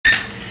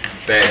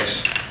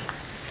Begs.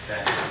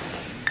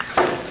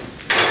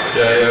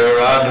 Jaya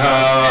Radha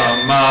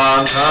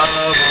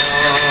Madhava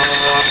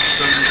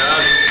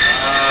Sundari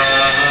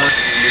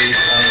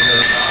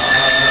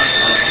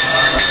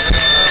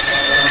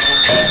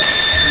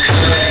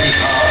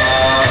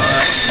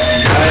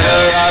Jaya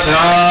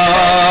Radha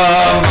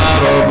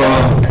Madhava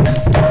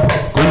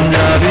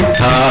Kunjari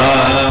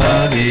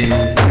Hari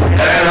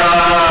Jaya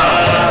Radha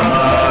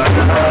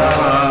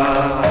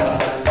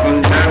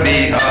Kunjari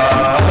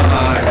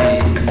Hari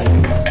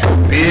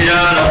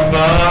Vijana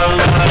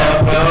Bala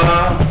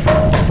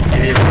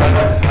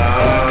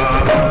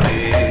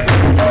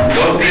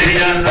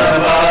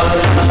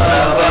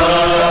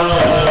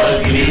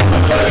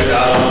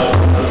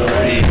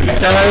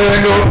Jaya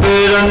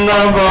Gopirana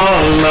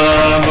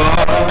Vallabha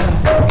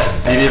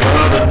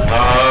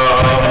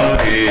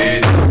Girivardhari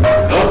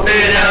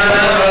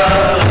Gopirana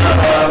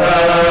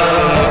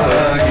Vallabha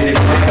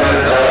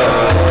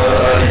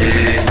Girivardhari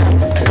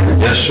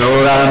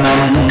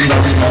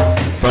Yashodanandam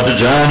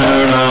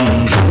Pajanaram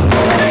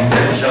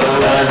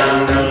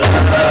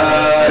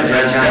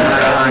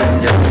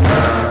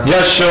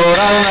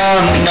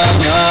Yashodanandam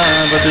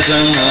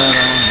Pajanaram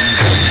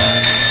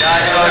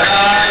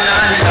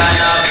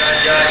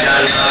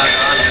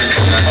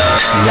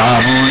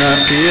Yamuna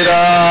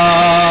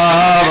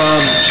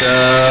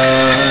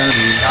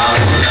Tiravanchari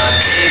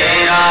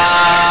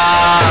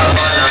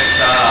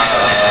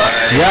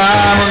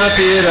Yamuna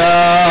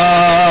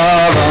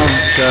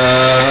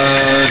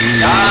Tiravanchari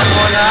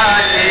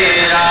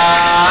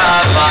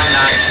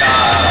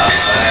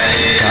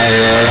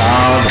Jaya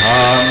Radha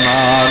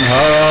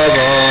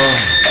Madhava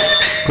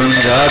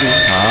Kunjari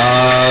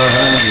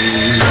Hari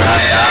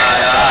Jaya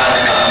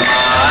Radha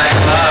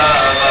Madhava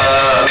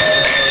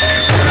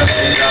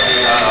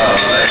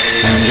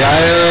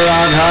Jaya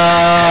Radha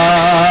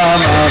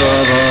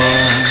Madhava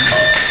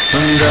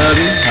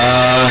Sundari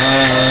Hari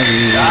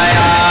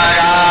Jaya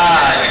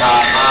Radha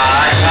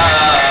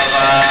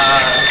Madhava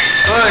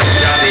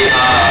Sundari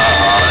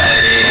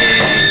Hari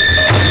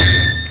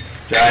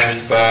Jai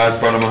Mishpad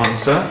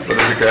Paramahansa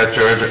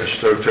Pradipikacharya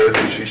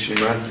Ashtotirthi Sri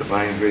Srimad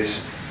Divine Grace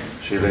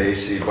Srila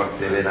A.C.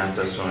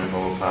 Bhaktivedanta Swami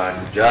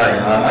Prabhupada Jai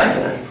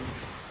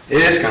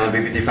ISKCON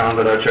BPT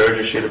founder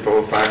Acharya Srila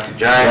Prabhupada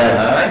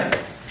Jai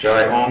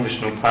Jai Om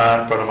Vishnu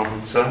Pad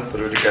Paramahansa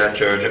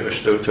Pradipikacharya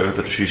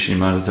Ashtotirthi Sri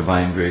Srimad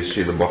Divine Grace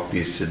Srila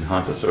Bhakti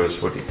Siddhanta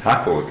Saraswati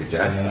Thakur Ki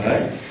Jai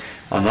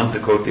Ananta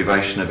Koti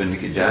Vaishnava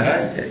Ki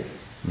Jai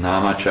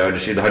Namacharya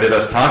Srila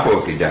Haridas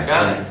Thakur Ki Jai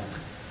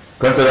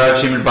Grantaraj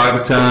Srimad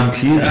Bhagavatam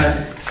Ki Jai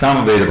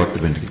Samaveda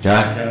Bhaktivinoda Ki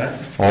Jai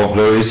All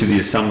glories to the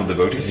assembled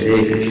devotees.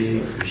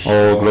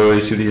 All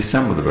glories to the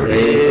assembled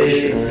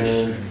devotees.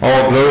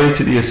 All glory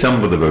to the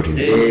assembled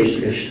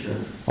devotees.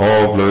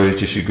 All glory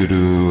to Shri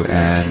Guru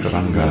and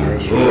Gauranga.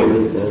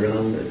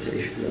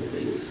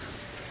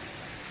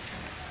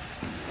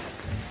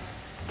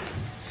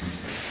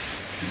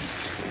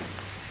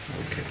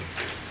 Okay.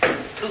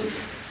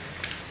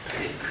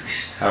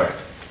 All right.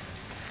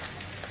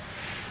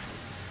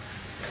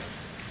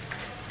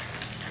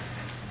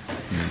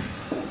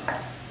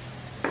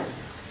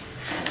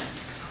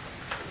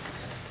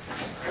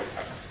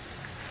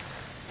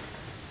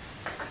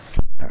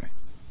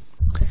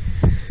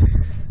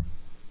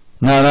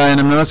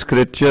 Narayanam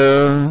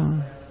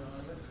namaskritya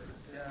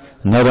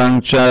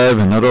Narang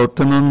chaiva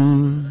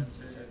narottamam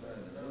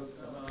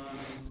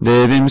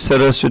Devim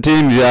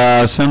saraswatim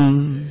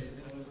vyasam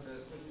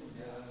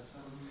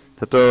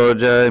Tato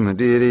jai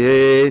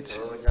mudiriyet.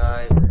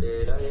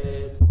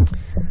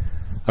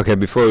 Okay,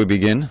 before we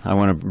begin, I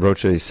want to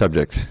broach a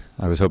subject.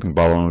 I was hoping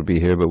Balaram would be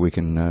here, but we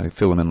can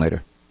fill him in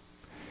later.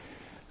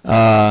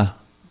 I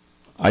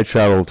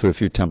travel to a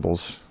few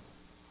temples,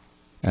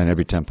 and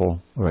every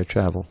temple where I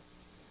travel,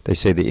 they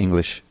say the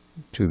English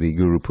to the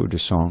Guru Puja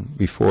song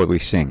before we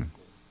sing.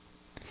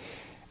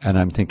 And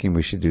I'm thinking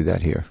we should do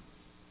that here.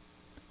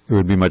 It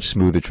would be much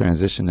smoother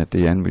transition at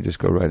the end. We just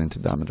go right into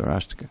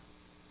Damodarashtaka.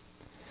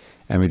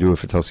 And we do it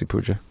for Tulsi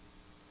Puja.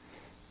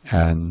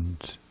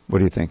 And what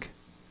do you think?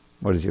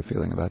 What is your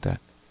feeling about that?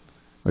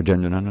 Or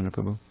Janjanandana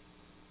Prabhu?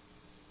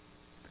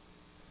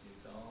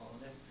 It's all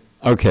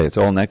nectar. Okay, it's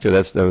all nectar.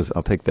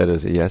 I'll take that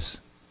as a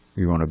yes.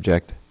 You won't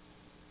object?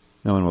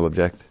 No one will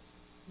object?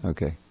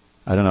 Okay.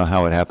 I don't know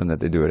how it happened that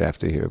they do it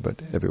after here,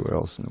 but everywhere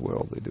else in the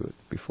world they do it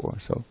before.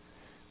 So,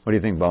 what do you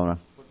think, Balram?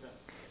 What's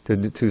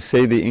that? To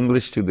say the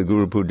English to the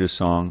Guru Puja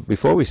song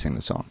before we sing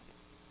the song,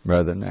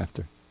 rather than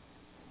after.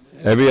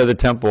 Every other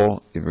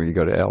temple, you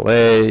go to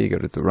L.A., you go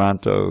to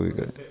Toronto, you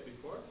go to, Say it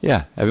before?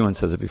 yeah, everyone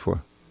says it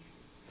before.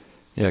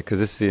 Yeah, because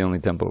this is the only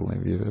temple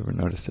maybe you've ever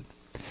noticed it.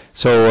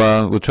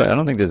 So we'll try. I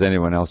don't think there's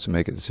anyone else to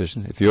make a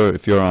decision. If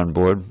you're on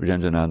board,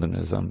 Rajendranathana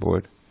is on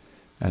board.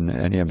 And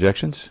any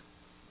objections?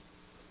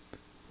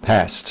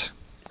 Passed.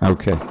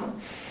 Okay.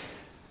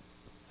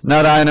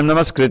 Narayanam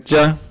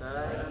namaskritya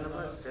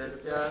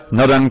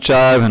Narang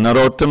chaiva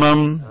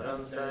narottamam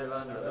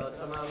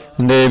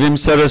Devim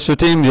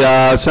saraswatim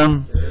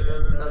vyasam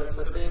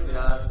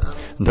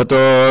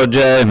Tato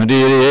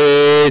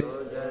jayamudire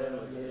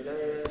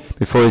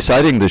Before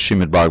reciting the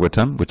Srimad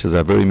Bhagavatam, which is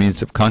our very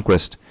means of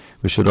conquest,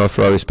 we should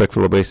offer our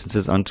respectful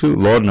obeisances unto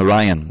Lord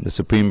Narayan, the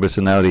Supreme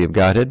Personality of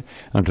Godhead,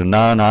 unto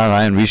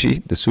Narayan Rishi,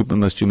 the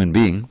supremest human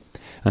being,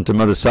 unto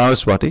Mother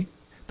Saraswati,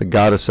 the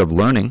goddess of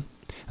learning,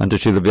 unto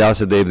Srila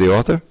Vyasadeva, the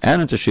author,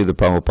 and unto Srila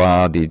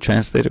Prabhupada, the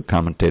translator,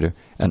 commentator,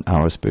 and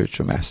our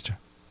spiritual master.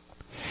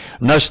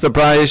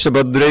 Nashtaprayesha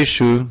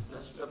Bhadreshu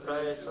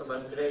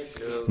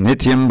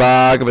Nityam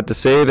Bhagavata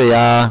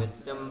Sevaya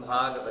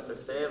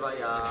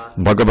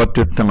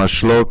Bhagavatyuttama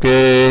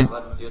Shloke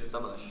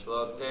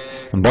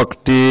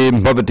Bhakti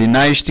Bhavati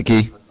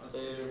Naishtaki.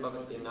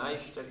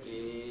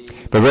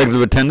 By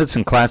regular attendance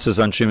in classes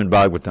on Srimad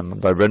Bhagavatam,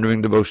 by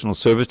rendering devotional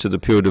service to the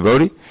pure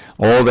devotee,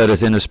 all that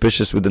is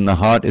inauspicious within the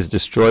heart is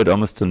destroyed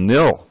almost to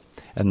nil,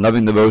 and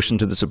loving devotion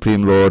to the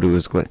Supreme Lord, who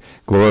is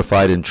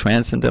glorified in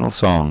transcendental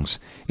songs,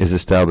 is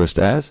established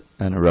as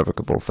an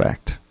irrevocable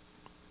fact.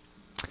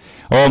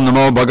 Om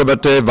Namo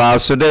Bhagavate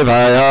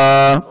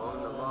Vasudevaya.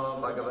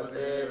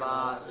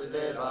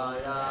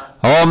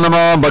 Om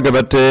Namo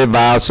Bhagavate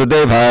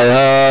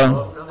Vasudevaya.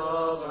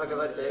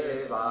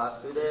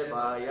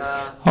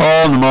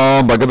 Om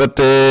Namo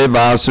Bhagavate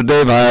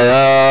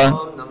Vasudevaya.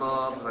 Om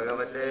Namo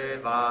Bhagavate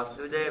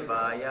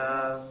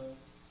Vasudevaya.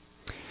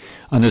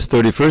 On this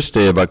 31st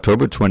day of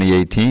October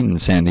 2018 in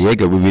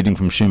SanDiego, we're reading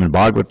from Srimad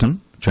Bhagavatam,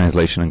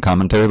 translation and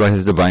commentary by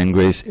His Divine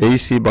Grace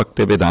A.C.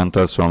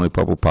 Bhaktivedanta Swami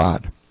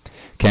Prabhupada.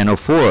 Canto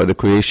 4, the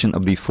creation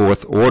of the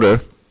fourth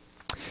order.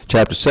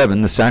 Chapter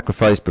 7, the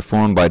sacrifice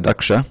performed by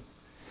Daksha.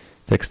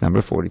 Text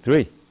number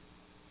 43.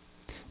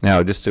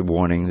 Now, just a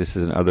warning, this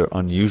is another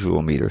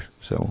unusual meter,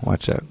 so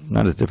watch out.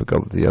 Not as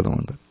difficult as the other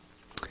one, but...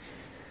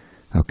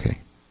 Okay.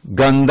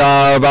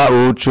 Gandharva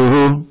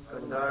Uchuhu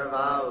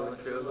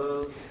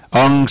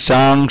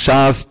Angshang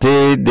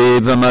Shaste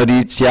Deva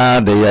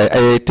Marityadaya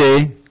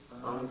Ete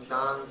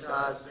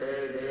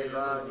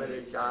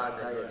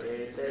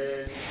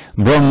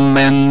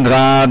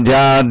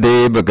Brahmendradya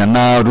Deva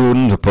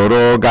Ganarundha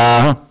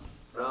Poroga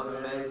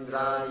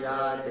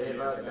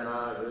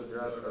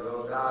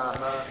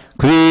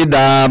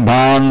Krida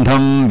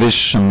Bandham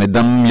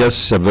Vishwamidam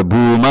Yasya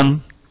Vibhuman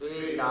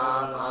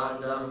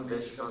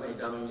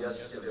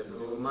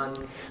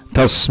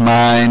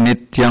Tasmai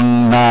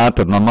Nityam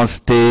Nata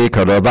Namaste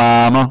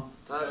Karabama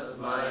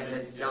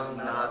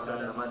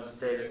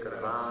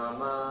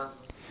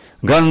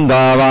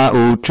Gandhava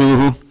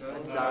Uchuhu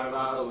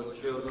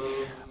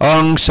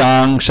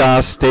Angshang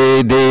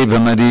Shaste Deva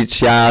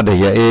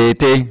Marityadaya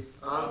Ete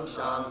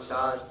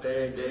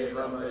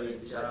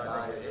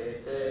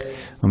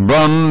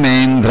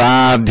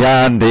Brahmendradya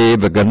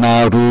Deva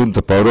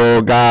Ganarudha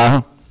Paroga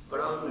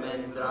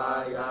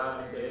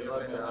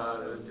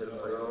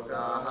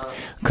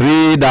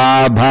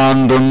Krida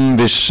Bandham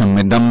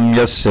Vishwamidam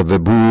Yasya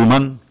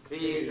Vibhuman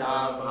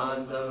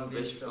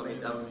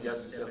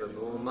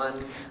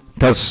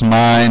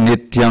Tasmai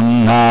Nityam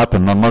Nata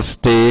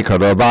Namaste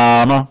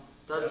Karabama.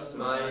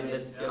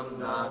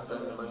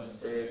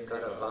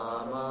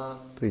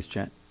 Please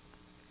chant.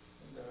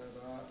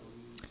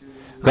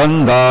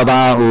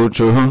 Gandhava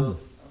Uchuhu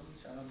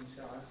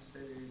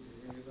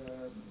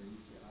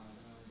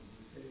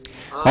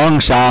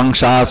Angshang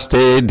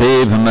Shaste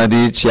Deva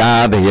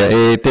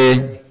Marityadaya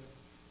Ete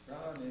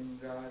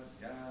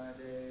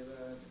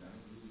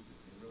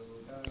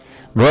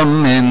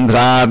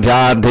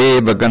Brahmendradya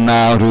Deva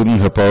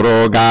Ganarundha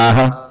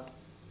Porogaha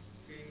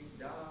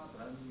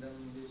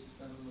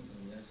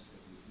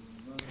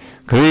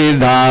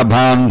Krida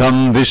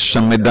Bandham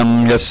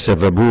Vishwamidam Yasya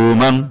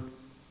Vibhuman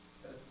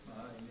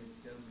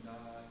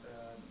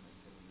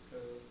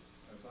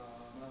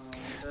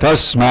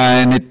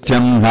Tasmai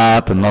Nityam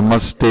Nata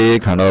Namaste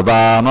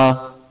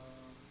Karabama.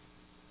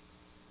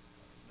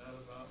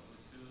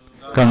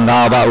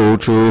 Gandhava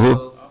Uchuhu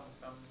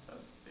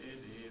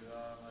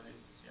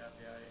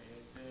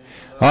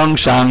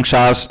Angshang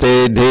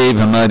Shaste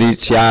Deva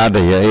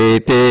Marityadaya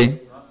Ete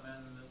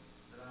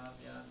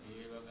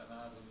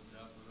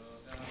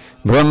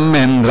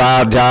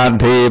Brahmendradya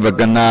Deva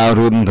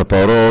Ganarundha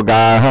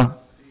Porogaha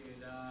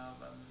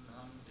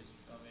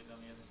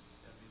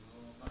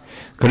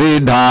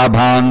Krida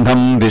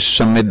Bandham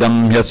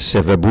Vishwamidam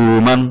Yasya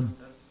Vibhuman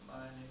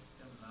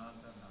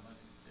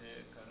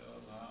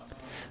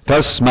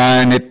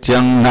Tasmai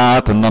Nityam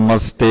Nata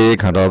Namaste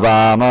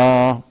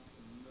Karavama.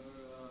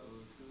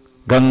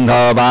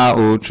 Gandhava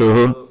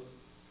Uchuhu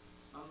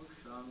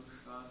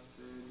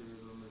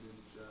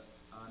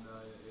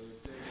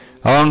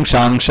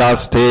Angshang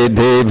Shaste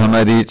Deva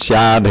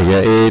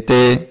Marityadaya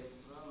Ete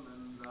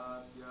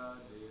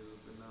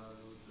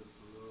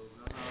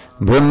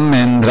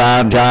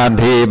Brahmendradya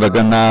Deva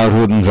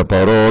Ganarundha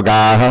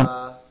Porogaha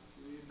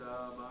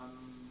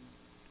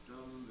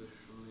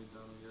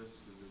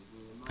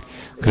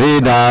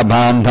Krida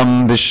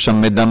Bandham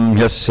Vishwamidam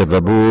Yasya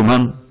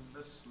Vibhuman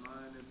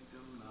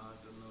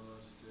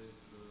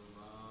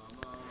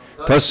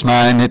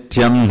Tasmai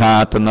Nityam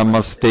Nata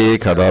Namaste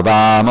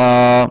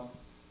Karavama.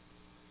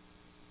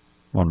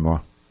 One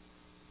more.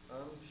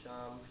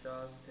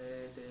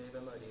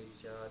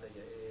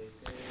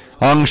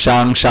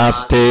 Angshang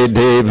shaste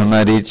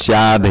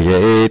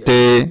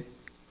devamarityadayete.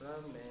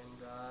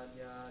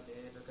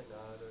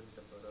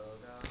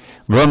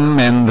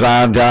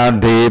 Brahmendraja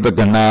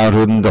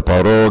devaganarunda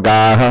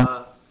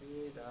parogaha.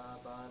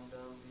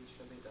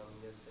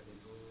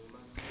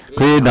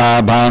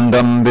 Krida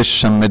bandam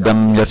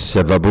vishamidam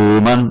yasya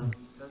vabhuman.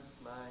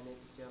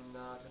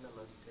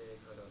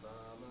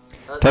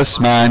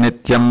 Tasmai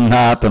nityam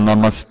nata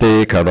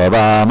namaste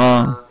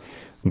karavama.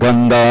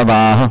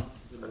 Gandharvaha.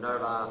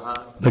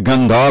 The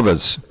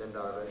Gandharvas,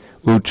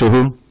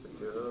 Uchuhu,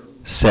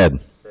 said,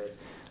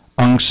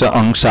 Angsha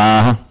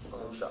Angshaha,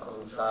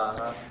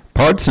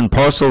 parts and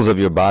parcels of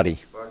your body.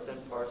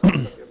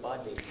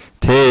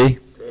 Te,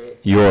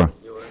 your,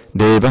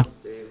 Deva,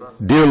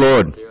 dear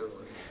Lord,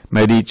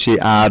 Marichi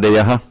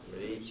Adayaha,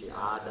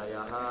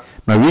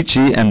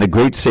 Marichi and the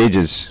great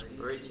sages.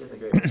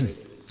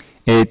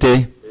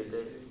 Ete,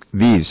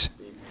 these,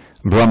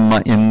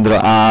 Brahma Indra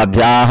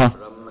Adyaha,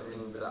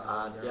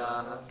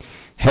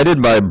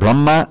 headed by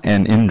Brahma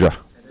and Indra.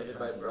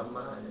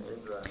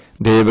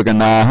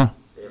 Devaganaha,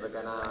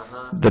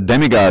 the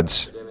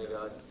demigods.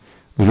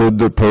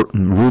 Rudra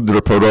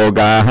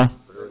Purogaha,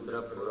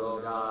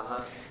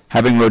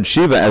 having Lord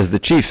Shiva as the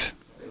chief.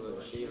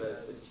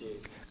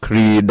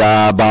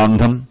 Krida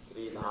Bandham,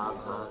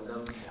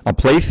 a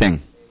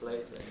plaything.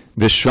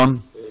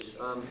 Vishwam,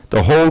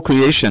 the whole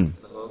creation.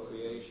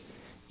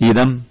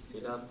 Idam,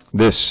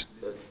 this.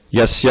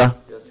 Yasya,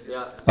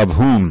 of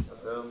whom.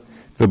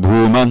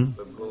 Vibhuman,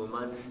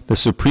 the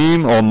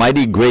Supreme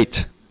Almighty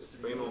Great.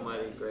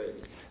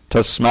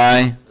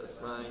 Tasmai,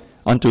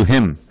 unto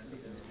Him.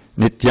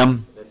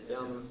 Nityam,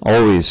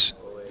 always.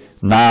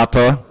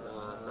 Nata,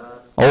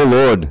 O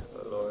Lord.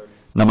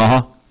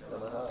 Namaha,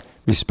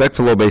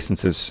 respectful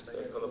obeisances.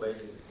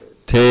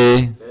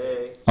 Te,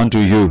 unto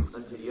you.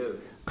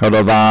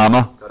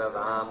 Karavama,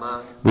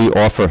 we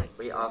offer.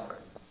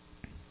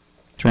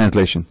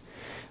 Translation.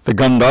 The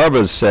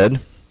Gandharvas said,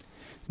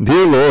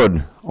 Dear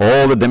Lord,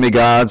 all the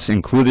demigods,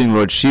 including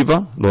Lord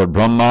Shiva, Lord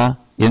Brahma,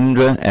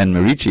 Indra, and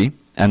Marichi,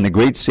 and the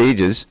great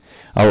sages,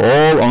 are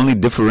all only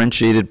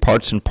differentiated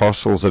parts and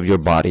parcels of your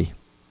body.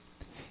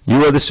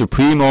 You are the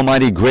Supreme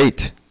Almighty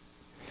Great.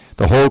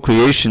 The whole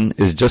creation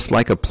is just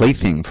like a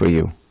plaything for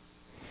you.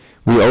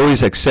 We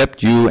always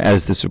accept you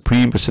as the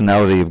Supreme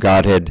Personality of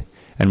Godhead,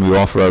 and we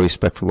offer our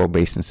respectful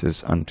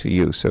obeisances unto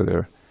you. So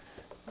they're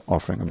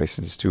offering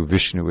obeisances to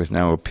Vishnu, who has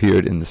now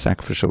appeared in the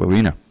sacrificial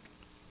arena.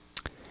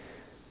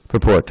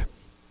 Purport.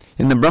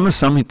 In the Brahma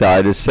Samhita,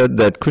 it is said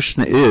that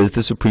Krishna is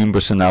the Supreme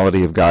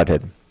Personality of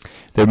Godhead.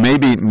 There may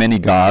be many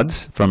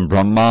gods, from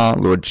Brahma,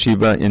 Lord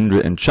Shiva, Indra,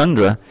 and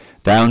Chandra,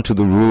 down to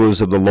the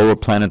rulers of the lower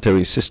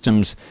planetary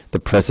systems, the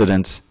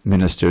presidents,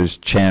 ministers,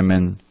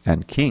 chairmen,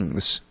 and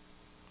kings.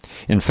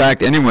 In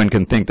fact, anyone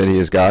can think that he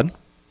is God.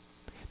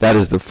 That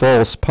is the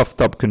false,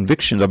 puffed-up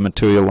conviction of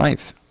material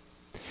life.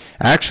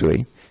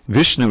 Actually,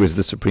 Vishnu is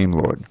the Supreme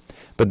Lord,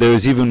 but there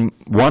is even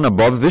one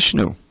above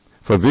Vishnu,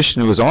 for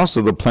Vishnu is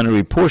also the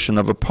plenary portion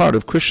of a part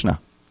of Krishna.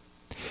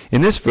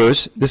 In this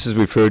verse, this is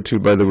referred to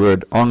by the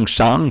word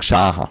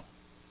Angshangshaha,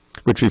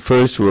 which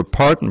refers to a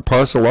part and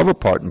parcel of a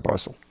part and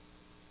parcel.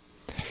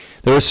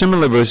 There are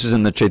similar verses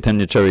in the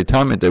Chaitanya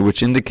Charitamrita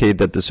which indicate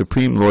that the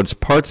Supreme Lord's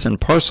parts and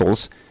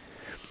parcels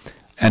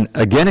and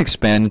again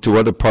expand into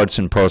other parts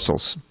and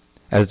parcels.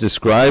 As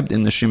described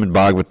in the Srimad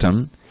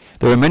Bhagavatam,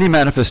 there are many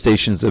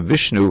manifestations of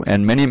Vishnu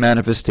and many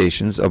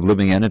manifestations of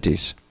living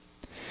entities.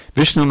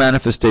 Vishnu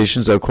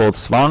manifestations are called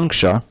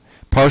Svangsha,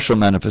 partial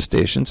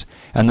manifestations,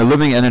 and the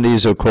living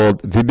entities are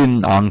called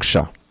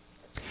Vibhinangsha.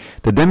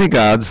 The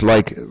demigods,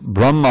 like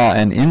Brahma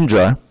and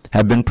Indra,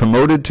 have been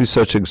promoted to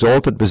such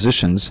exalted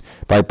positions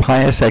by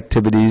pious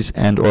activities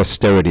and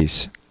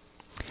austerities.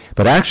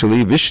 But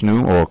actually,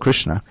 Vishnu, or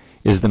Krishna,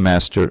 is the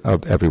master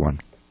of everyone.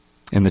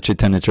 In the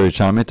Chaitanya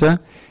Charitamrita,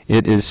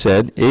 it is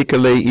said,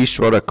 Ekale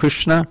Ishvara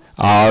Krishna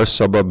Ar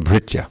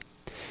Sababhritya.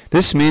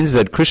 This means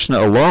that Krishna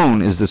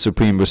alone is the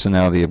Supreme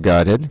Personality of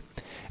Godhead,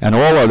 and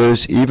all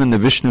others, even the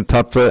Vishnu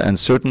Tattva and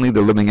certainly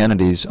the living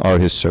entities, are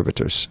his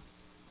servitors.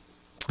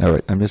 All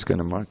right, I'm just going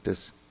to mark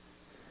this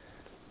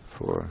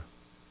for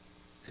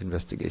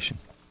investigation.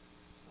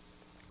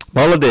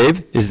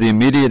 Baladev is the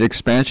immediate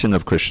expansion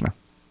of Krishna.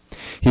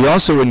 He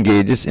also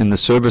engages in the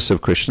service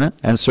of Krishna,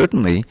 and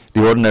certainly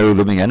the ordinary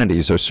living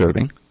entities are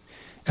serving.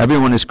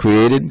 Everyone is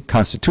created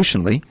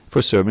constitutionally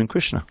for serving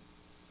Krishna.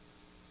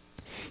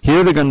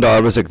 Here the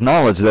Gandharvas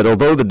acknowledge that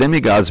although the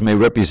demigods may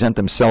represent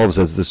themselves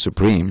as the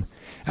supreme,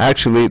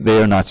 actually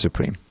they are not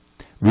supreme.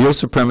 Real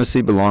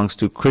supremacy belongs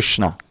to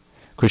Krishna.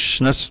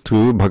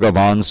 Krishnastu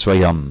Bhagavan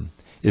Swayam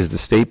is the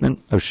statement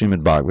of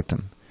Srimad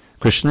Bhagavatam.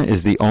 Krishna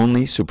is the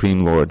only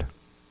Supreme Lord.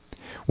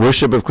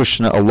 Worship of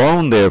Krishna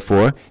alone,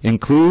 therefore,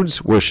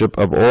 includes worship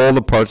of all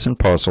the parts and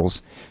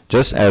parcels,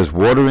 just as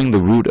watering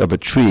the root of a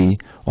tree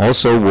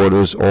also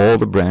waters all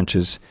the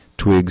branches,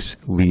 twigs,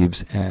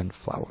 leaves, and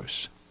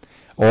flowers.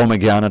 Om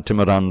Jnana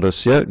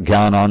Timarandasya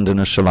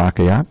Jnanandana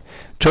Shalakaya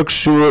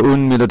Chakshura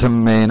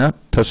Unmidatam Mena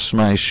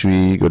Tasmai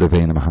Shri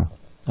Gurave Namaha.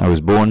 I was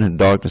born in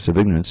darkness of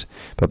ignorance,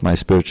 but my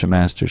spiritual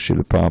master,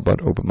 Srila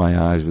Prabhupada, opened my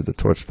eyes with the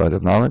torchlight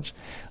of knowledge.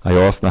 I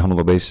offer my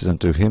humble obeisance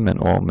unto him and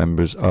all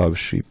members of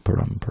Sri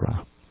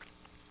Parampara.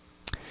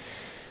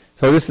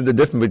 So this is the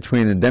difference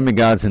between the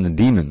demigods and the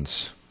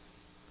demons.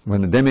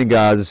 When the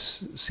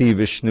demigods see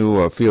Vishnu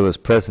or feel his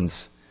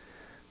presence,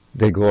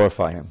 they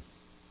glorify him,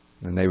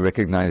 and they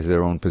recognize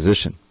their own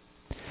position.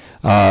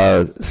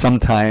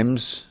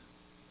 Sometimes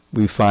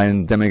we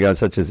find demigods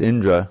such as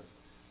Indra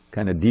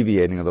kind of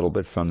deviating a little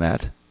bit from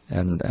that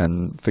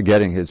and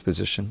forgetting his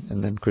position,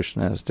 and then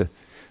Krishna has to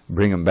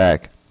bring him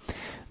back.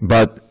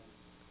 But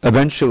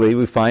eventually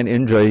we find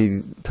Indra,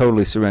 he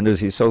totally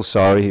surrenders, he's so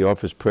sorry, he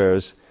offers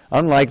prayers,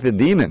 unlike the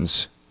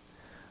demons,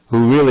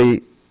 who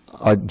really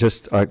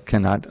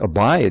cannot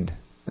abide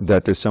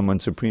that there's someone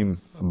supreme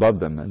above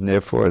them, and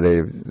therefore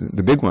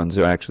the big ones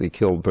are actually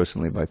killed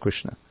personally by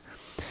Krishna.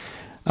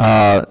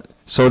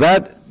 So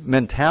that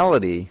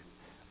mentality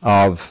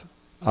of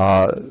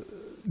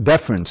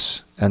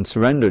deference and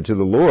surrender to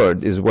the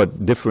Lord is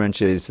what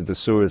differentiates the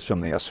Suras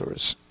from the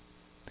Asuras.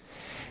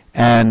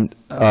 And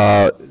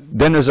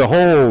then there's a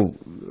whole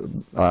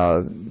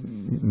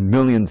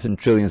millions and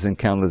trillions and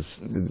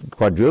countless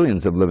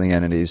quadrillions of living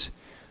entities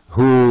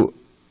who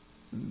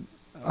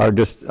are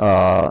just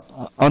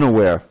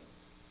unaware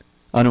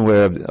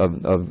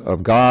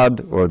of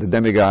God or the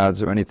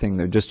demigods or anything.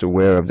 They're just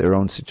aware of their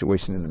own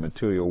situation in the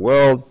material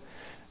world.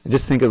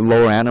 Just think of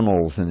lower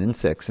animals and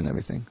insects and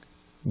everything.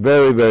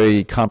 Very,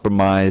 very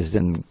compromised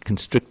and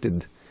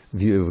constricted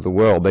view of the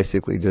world,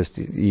 basically just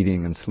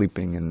eating and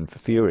sleeping and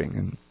fearing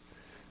and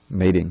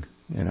mating,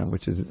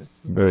 which is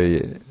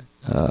very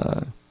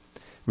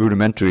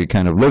rudimentary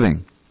kind of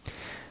living.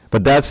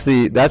 But that's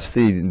the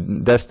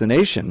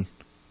destination,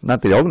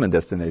 not the ultimate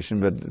destination,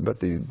 but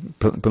the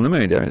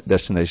preliminary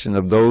destination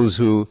of those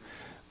who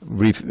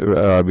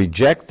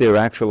reject their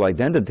actual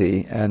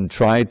identity and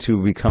try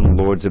to become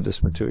lords of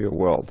this material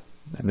world.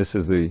 And this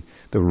is the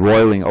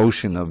roiling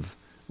ocean of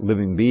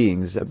living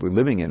beings that we're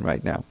living in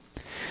right now.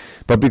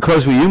 But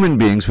because we're human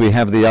beings, we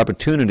have the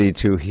opportunity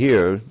to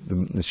hear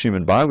the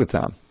Srimad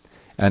Bhagavatam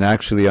and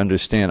actually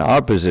understand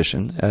our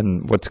position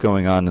and what's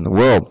going on in the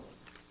world.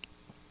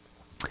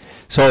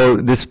 So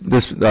this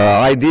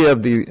idea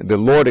of the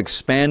Lord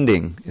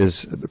expanding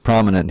is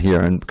prominent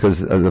here, and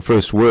because the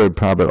first word,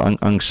 Prabhupada,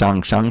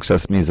 ang-shang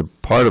shangsas, means a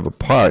part of a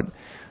part,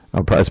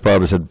 as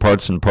Prabhupada said,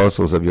 parts and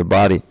parcels of your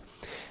body.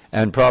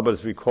 And Prabhupada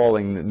is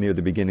recalling near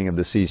the beginning of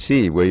the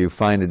CC, where you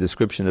find a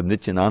description of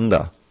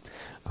Nityananda,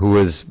 who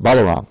is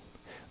Balaram,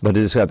 but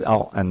it is,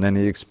 and then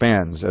he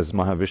expands as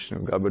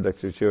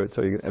Mahavishnu,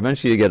 so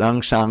eventually you get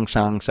ang-shang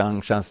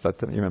shang-shang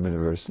shastata. You remember the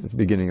verse at the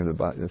beginning of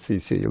the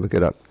CC, you look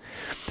it up.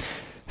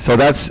 So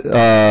that's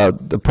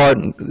the part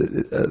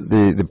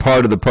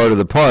of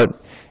the part,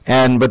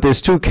 but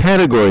there's two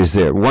categories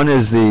there. One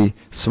is the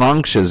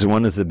svankshas,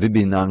 one is the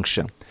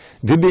vibhinangsha.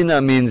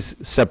 Vibhina means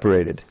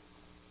separated.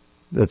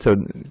 That's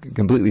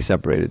completely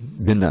separated.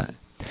 Bhinna.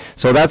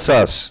 So that's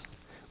us.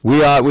 We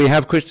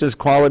have Krishna's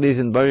qualities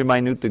in very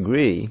minute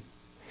degree,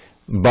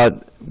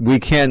 but we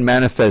can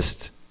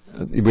manifest.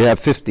 We have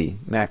 50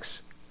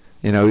 max,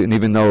 and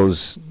even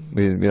those.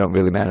 We don't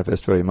really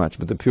manifest very much,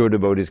 but the pure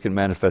devotees can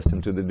manifest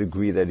them to the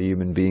degree that a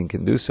human being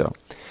can do so.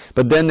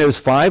 But then there's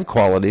 5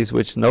 qualities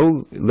which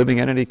no living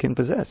entity can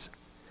possess.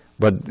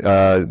 But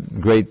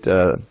great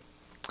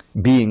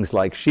beings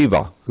like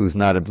Shiva, who's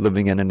not a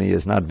living entity,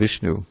 is not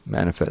Vishnu,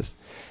 manifest.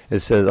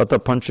 It says, Ata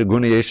pancha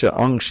gunayesha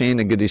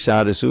angshena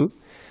gadishadasu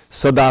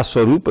sada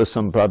swarupa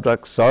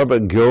sampradrak sarva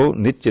gyo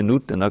nitya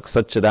nutanak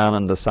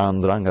satchidananda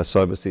sandranga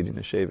sarva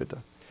siddhina shevita.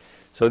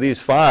 So these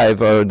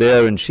 5 are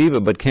there in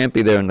Shiva, but can't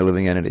be there in the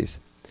living entities.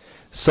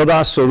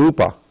 Sada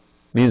Swarupa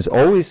means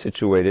always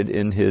situated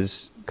in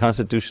his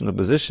constitutional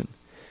position.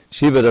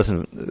 Shiva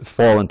doesn't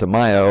fall into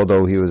Maya,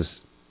 although he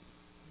was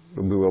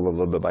bewildered a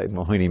little bit by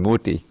Mohini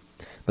Murti,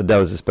 but that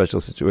was a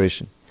special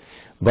situation.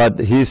 But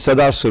he's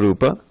Sada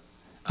Swarupa,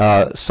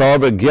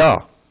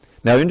 Sarvagya.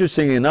 Now,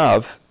 interestingly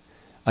enough,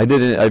 I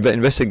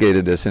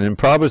investigated this, and in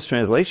Prabhupada's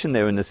translation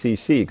there in the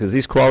CC, because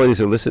these qualities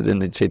are listed in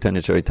the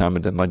Chaitanya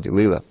Charitamrita Madhya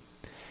Lila.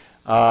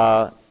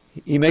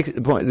 He makes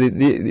the point.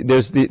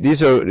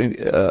 These are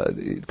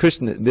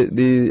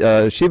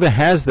Krishna. Shiva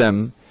has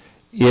them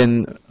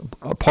in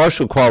a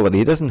partial quality.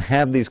 He doesn't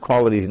have these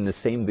qualities in the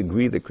same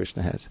degree that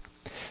Krishna has.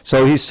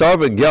 So he's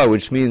Sarvagya,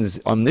 which means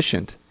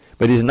omniscient,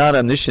 but he's not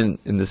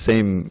omniscient in the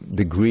same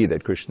degree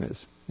that Krishna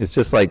is. It's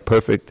just like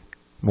perfect,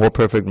 more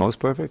perfect, most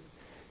perfect.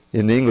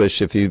 In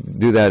English, if you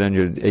do that in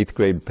your 8th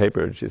grade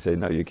paper, you say,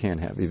 no, you can't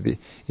have.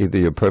 Either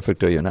you're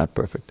perfect or you're not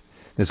perfect.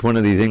 It's one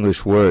of these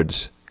English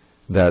words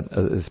that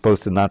is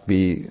supposed to not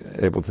be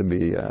able to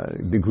be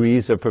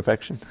degrees of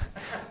perfection.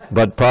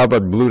 But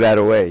Prabhupada blew that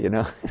away,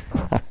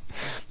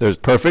 There's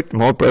perfect,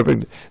 more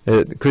perfect.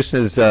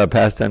 Krishna's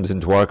pastimes in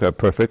Dwarka are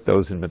perfect.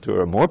 Those in Mathura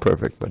are more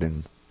perfect, but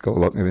in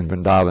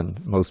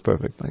Vrindavan, most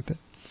perfect, like that.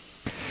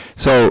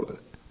 So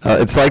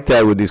it's like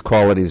that with these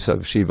qualities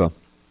of Shiva.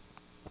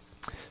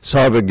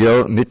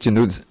 Sarvagyo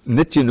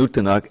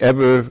Nityanutanak,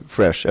 ever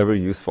fresh, ever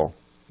youthful.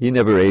 He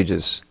never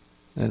ages,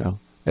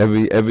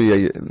 Every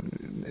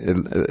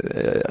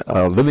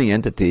living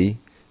entity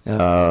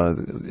as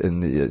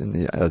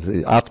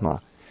the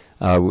Atma,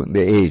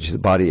 they age. The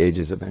body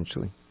ages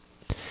eventually.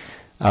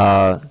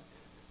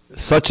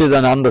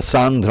 Satchidananda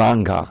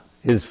Sandranga.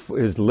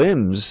 His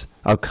limbs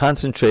are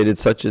concentrated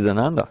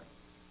Satchidananda.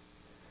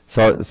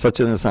 So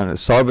Satchidananda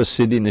Sarva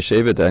Siddhi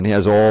Nishevita, and he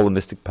has all the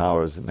mystic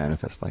powers that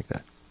manifest like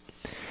that.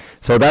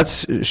 So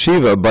that's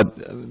Shiva, but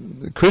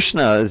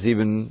Krishna is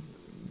even,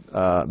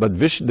 but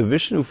the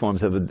Vishnu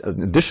forms have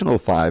an additional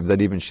 5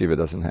 that even Shiva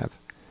doesn't have.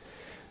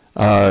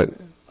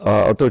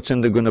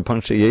 Atochanda Guna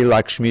Panksha Ye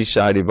Lakshmi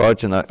Shari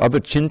Varchana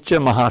Avachincha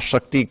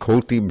Mahashakti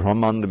Koti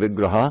Brahmanda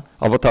Vigraha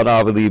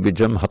Avataravali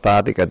Bijam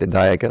Hatatika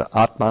Didayaka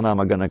Atmana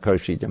Magana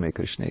Karshi Jame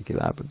Krishna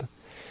Kilabada.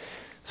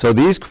 So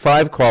these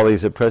 5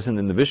 qualities are present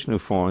in the Vishnu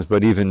forms,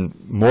 but even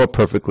more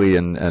perfectly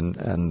and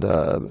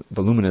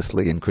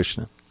voluminously in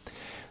Krishna.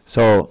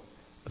 So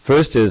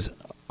first is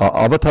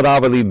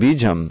Avataravali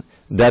Bijam,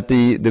 that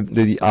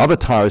the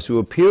avatars who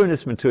appear in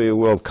this material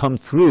world come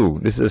through.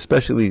 This is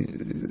especially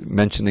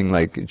mentioning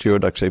like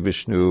Jirodaksha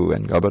Vishnu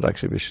and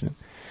Garbhodaksha Vishnu.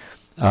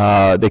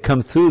 They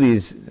come through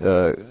these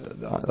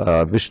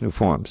Vishnu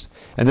forms.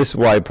 And this is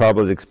why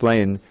Prabhupada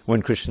explained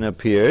when Krishna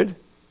appeared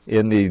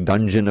in the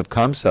dungeon of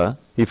Kamsa,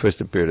 he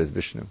first appeared as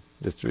Vishnu.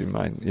 Just to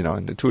remind,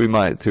 and to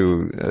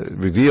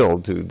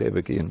reveal to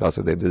Devaki and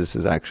Vasudeva this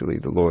is actually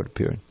the Lord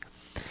appearing.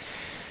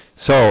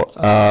 So,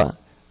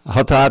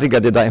 Hatari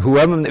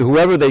Gatidayaka,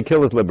 whoever they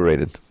kill is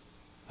liberated.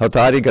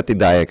 Hatari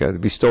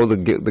Gatidayaka, bestow the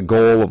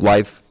goal of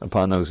life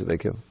upon those who they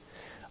kill.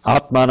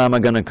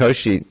 Atmanamagana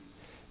Karshi,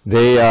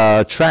 they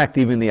attract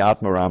even the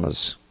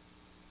Atmaramas.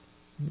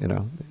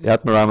 The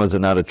Atmaramas are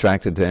not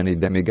attracted to any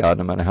demigod,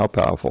 no matter how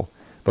powerful.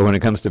 But when it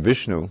comes to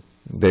Vishnu,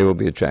 they will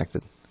be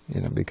attracted,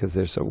 because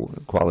they're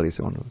qualities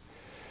so wonderful.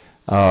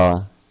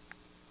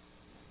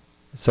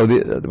 So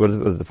what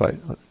was the fight?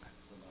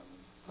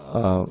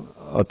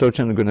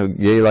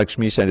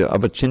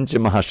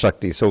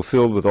 So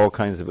filled with all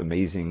kinds of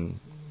amazing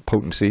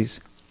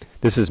potencies.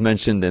 This is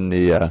mentioned in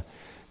the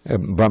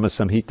Brahma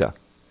Samhita.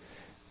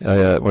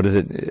 What is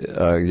it?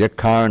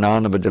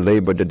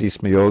 Yakarnanavadaleba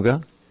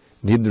dadismayoga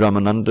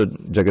nidramananda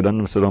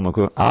jagadanam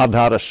saromaku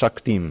adhara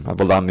shaktim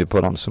avalami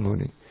param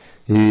samuni.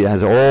 He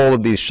has all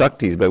of these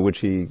shaktis by which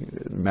he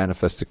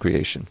manifests the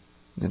creation.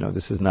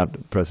 This is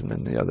not present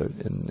in the other,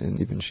 in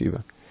even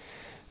Shiva.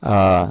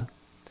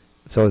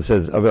 So it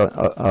says,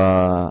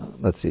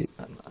 let's see.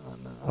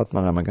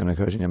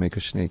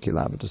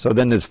 So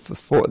then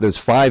there's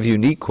 5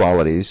 unique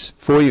qualities,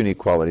 4 unique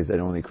qualities that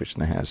only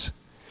Krishna has.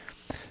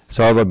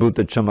 Sarva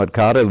Bhuta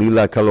Chamatkara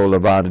Lila Kalola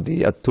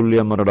Vardhi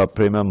Atulya Marada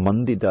Prema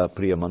Mandita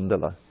Priya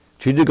Mandala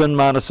Chidagan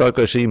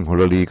Manasakashi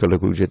Murali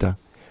Kalakujita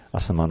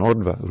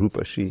Asamanodva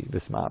Rupashi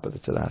Vismapada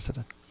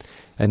Chadasada.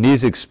 And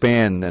these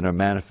expand and are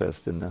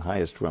manifest in the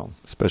highest realm,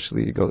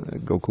 especially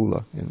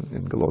Gokula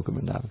in Goloka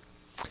Vrindavan.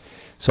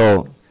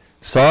 So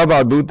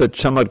Sarva Bhuta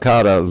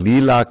Chamatkara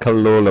Lila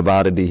Kalola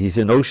Vardhi. He's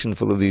an ocean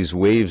full of these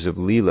waves of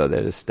Lila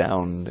that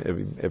astound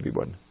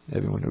everyone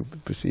who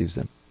perceives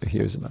them, who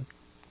hears about.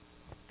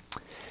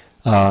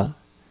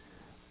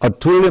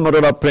 Atulya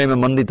Madhura Prema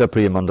Mandita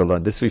Priya Mandala.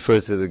 This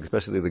refers to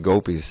especially the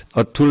gopis.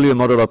 Atulya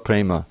Madhura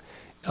Prema.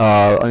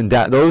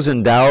 Those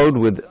endowed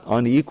with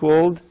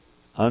unequaled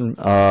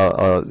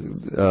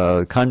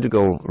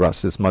conjugal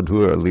ras, is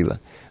Madhura Lila,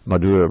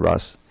 Madhura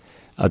ras.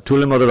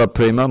 Atulya Madhura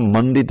Prema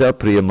Mandita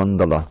Priya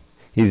Mandala.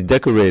 He's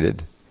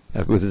decorated,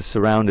 was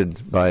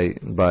surrounded by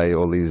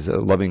all these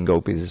loving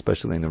gopis,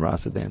 especially in the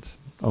rasa dance.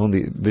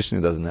 Only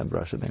Vishnu doesn't have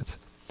rasa dance.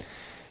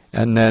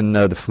 And then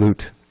the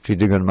flute.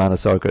 Tridigan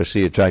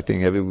Manasarkashi,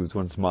 attracting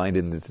everyone's mind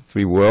in the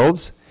 3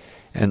 worlds.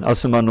 And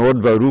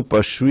Asamanodva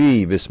Rupa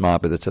Shri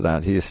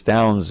Vismapada. He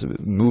astounds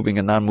moving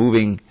and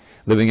non-moving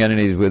living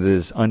entities with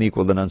his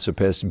unequaled and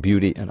unsurpassed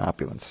beauty and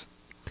opulence.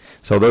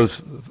 So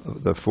those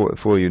the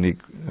four unique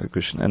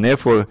Krishna. And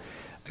therefore,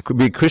 it could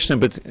be Krishna,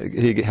 but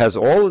he has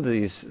all of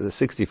these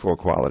 64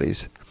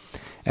 qualities.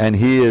 And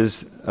he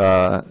is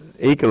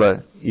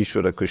Ekala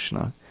Ishvara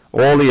Krishna.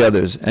 All the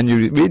others, and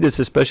you read this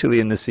especially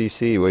in the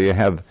CC, where you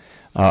have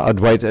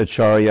Advaita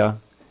Acharya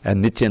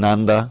and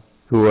Nityananda,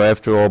 who are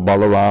after all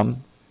Balaram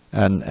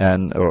and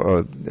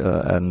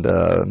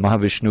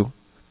Mahavishnu,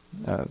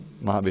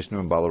 Mahavishnu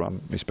and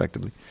Balaram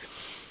respectively.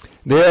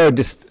 They are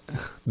just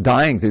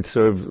dying to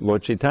serve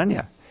Lord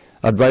Chaitanya.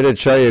 Advaita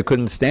Acharya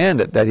couldn't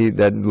stand it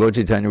that Lord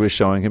Chaitanya was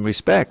showing him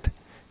respect.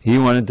 He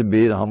wanted to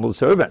be the humble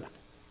servant.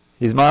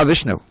 He's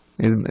Mahavishnu.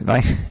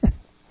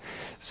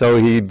 So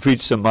he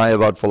preached some Maya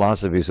about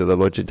philosophy so that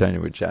Lord Chaitanya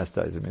would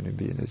chastise him and he'd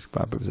be in his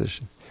proper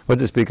position. What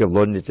to speak of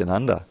Lord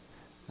Nityananda,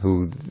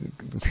 who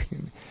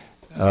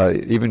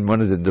even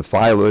wanted to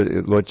defy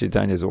Lord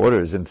Chaitanya's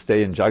orders and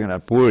stay in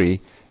Jagannath Puri,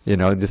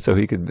 just so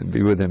he could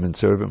be with him and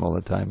serve him all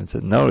the time, and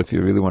said, no, if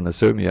you really want to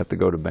serve me, you have to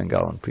go to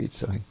Bengal and preach.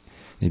 So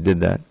he did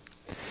that.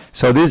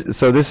 So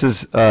this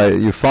is,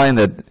 you find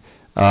that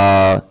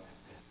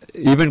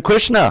even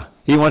Krishna,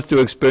 he wants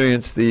to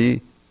experience the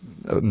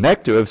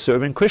nectar of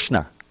serving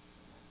Krishna.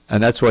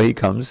 And that's why he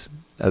comes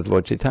as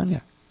Lord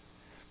Chaitanya.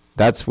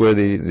 That's where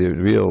the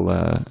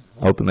real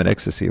ultimate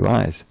ecstasy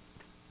lies.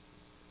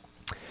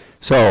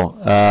 So,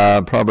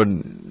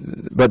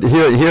 but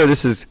here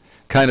this is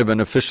kind of an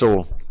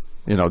official,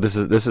 this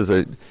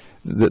is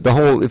the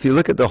whole, if you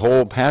look at the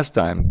whole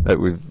pastime that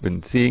we've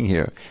been seeing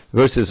here,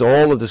 versus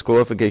all of this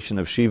glorification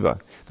of Shiva,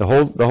 the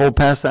whole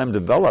pastime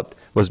developed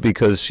was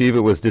because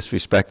Shiva was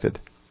disrespected,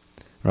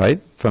 right,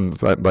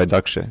 by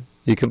Daksha.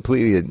 He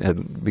completely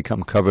had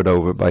become covered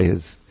over by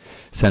his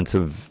sense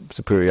of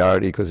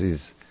superiority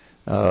because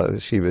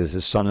Shiva is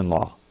his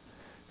son-in-law.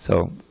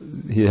 So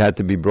he had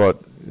to be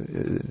brought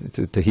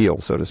to heel,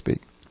 so to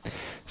speak.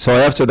 So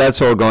after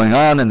that's all going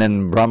on, and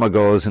then Brahma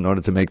goes in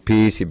order to make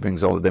peace, he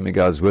brings all the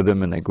demigods with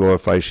him and they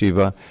glorify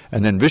Shiva.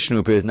 And then Vishnu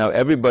appears. Now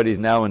everybody's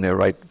now in their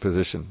right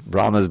position.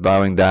 Brahma's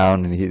bowing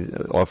down and he's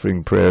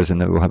offering prayers, and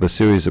then we'll have a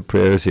series of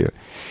prayers here.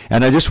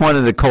 And I just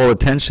wanted to call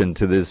attention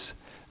to this,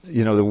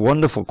 the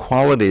wonderful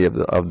quality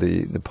of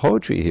the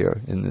poetry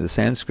here in the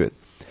Sanskrit.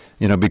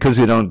 Because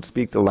we don't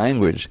speak the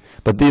language.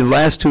 But the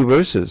last two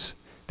verses,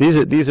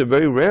 these are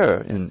very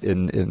rare in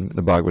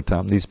the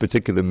Bhagavatam, these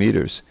particular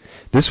meters.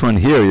 This one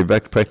here you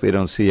practically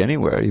don't see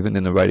anywhere, even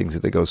in the writings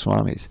of the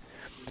Goswamis.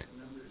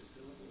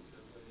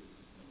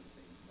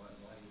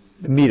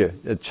 The meter,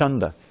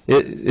 chanda.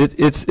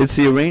 It's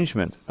the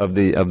arrangement of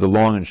the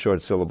long and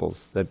short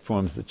syllables that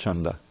forms the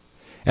chanda.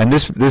 And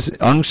this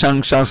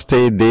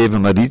angshangshaste deva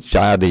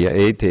marichadaya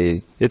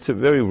ete, it's a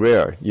very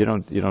rare. You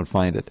don't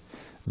find it.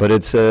 But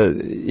it's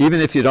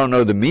even if you don't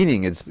know the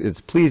meaning, it's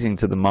pleasing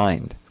to the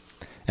mind.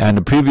 And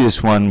the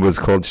previous one was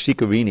called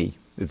Shikarini.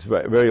 It's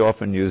very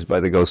often used by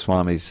the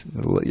Goswamis.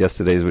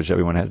 Yesterday's, which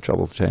everyone had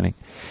trouble chanting.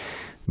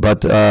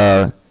 But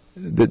the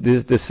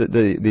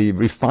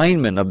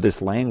refinement of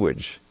this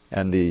language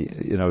and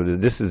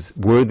this is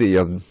worthy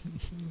of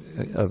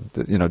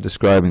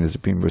describing the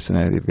Supreme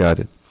Personality of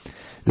Godhead.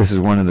 This is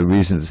one of the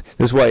reasons.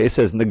 This is why it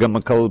says that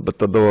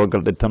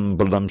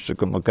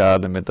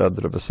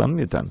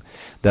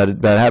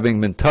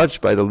having been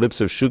touched by the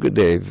lips of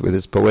Shukadev with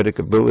his poetic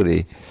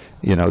ability,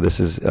 this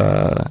is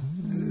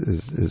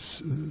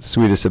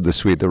sweetest of the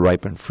sweet, the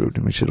ripened fruit,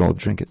 and we should all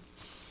drink it.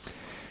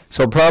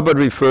 So Prabhupada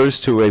refers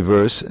to a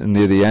verse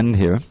near the end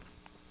here.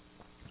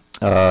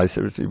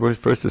 He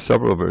refers to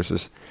several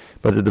verses,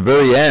 but at the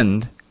very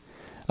end,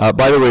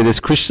 by the way,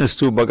 this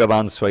Krishnastu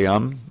Bhagavan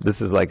Swayam,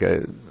 this is like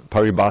a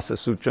Paribhasa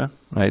Sutra,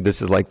 right?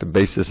 This is like the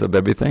basis of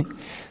everything.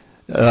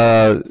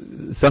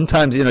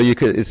 Sometimes,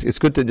 it's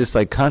good to just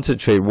like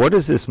concentrate. What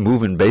is this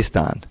movement based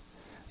on?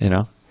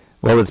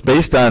 Well, it's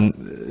based on,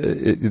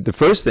 the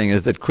first thing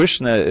is that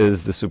Krishna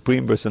is the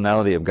Supreme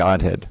Personality of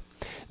Godhead.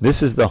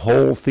 This is the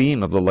whole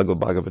theme of the Lagu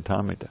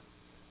Bhagavatamrita.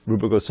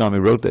 Rupa Goswami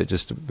wrote that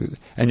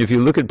and if you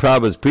look at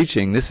Prabhupada's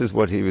preaching, this is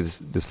what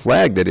this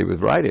flag that he was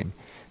riding,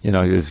 he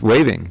was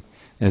waving,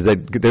 is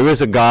that there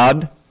is a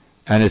God,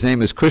 and his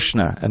name is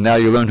Krishna, and now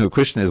you learn who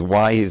Krishna is,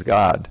 why he's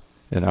God,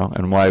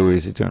 and why we're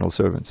his eternal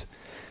servants.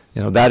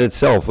 That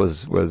itself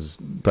was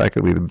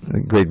practically the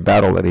great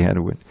battle that he had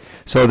to win.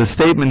 So the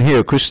statement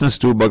here,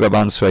 Krishnastu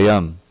Bhagavan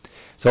Swayam.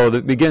 So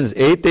it begins,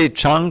 Ete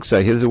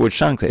Changsa, here's the word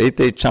Changsa,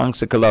 Ete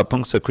Changsa Kala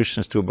Pungsa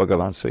Krishnastu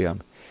Bhagavan Swayam.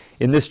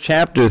 In this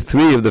chapter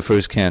 3 of the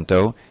first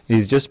canto,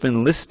 he's just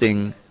been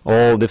listing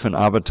all different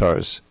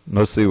avatars,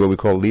 mostly what we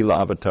call Leela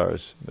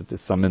avatars, but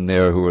there's some in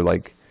there who are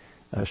like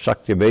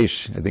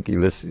Shakti-Vesh. I think he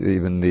lists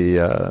even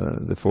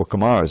the 4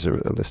 Kumars are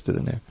listed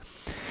in there.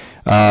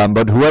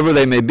 But whoever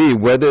they may be,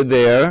 whether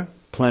they're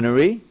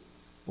plenary,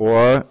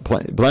 or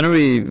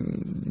plenary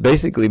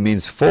basically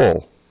means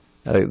full,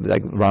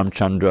 like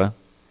Ramchandra.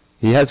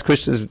 He has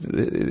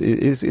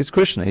he's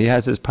Krishna, he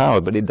has his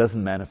power, but he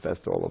doesn't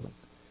manifest all of them.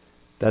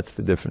 That's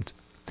the difference.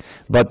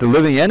 But the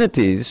living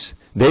entities,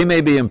 they may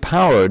be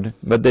empowered,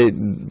 but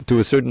to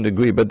a certain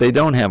degree, but they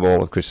don't have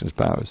all of Krishna's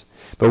powers.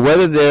 But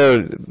whether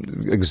they're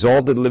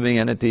exalted living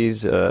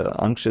entities,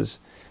 ankshas,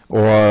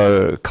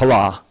 or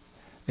kala,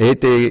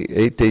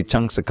 ete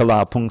changsa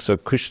kala pungsa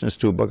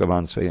Krishnastu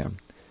Bhagavan Swayam.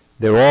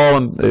 They're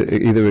all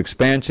either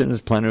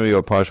expansions, plenary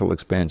or partial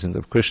expansions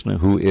of Krishna,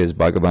 who is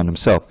Bhagavan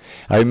himself.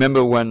 I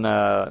remember when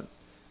I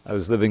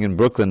was living in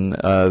Brooklyn,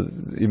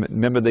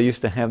 remember they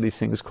used to have these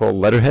things called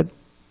letterhead,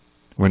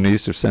 when they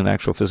used to send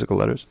actual physical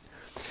letters.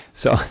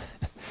 So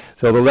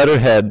the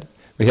letterhead,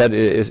 we had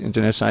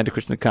International Science of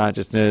Krishna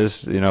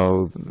Consciousness,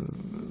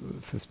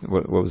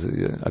 what was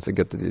it? I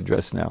forget the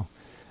address now.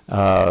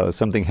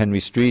 Something Henry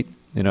Street,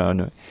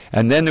 and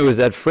then there was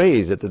that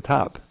phrase at the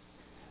top,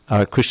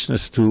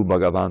 Krishnastu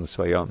Bhagavan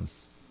Swayam.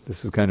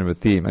 This was kind of a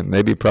theme, and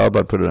maybe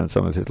Prabhupada put it on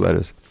some of his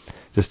letters,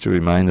 just to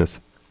remind us.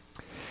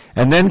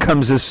 And then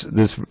comes this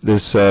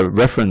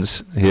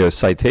reference here,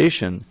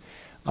 citation,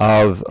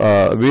 of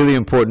a really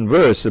important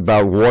verse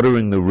about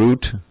watering the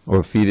root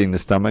or feeding the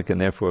stomach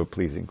and therefore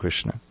pleasing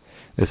Krishna.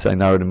 This is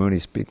Narada Muni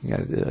speaking,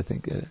 I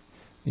think.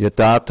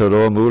 Yata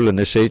taro mula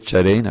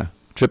nishecharena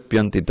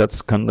tripyanti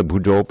tatskanda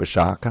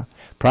bhujopashaka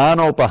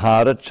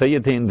pranopahara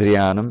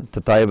chayatendriyanam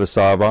tataiva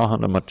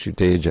sarvahana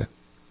machuteja.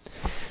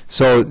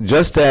 So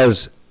just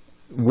as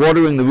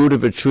watering the root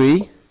of a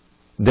tree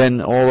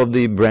then all of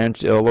the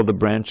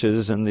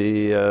branches and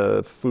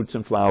the fruits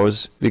and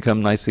flowers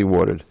become nicely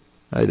watered.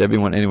 Right?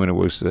 Anyone who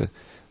works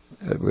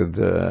with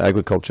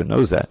agriculture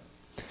knows that.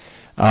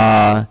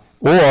 Or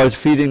is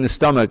feeding the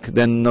stomach,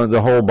 then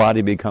the whole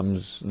body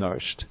becomes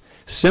nourished.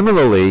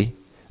 Similarly,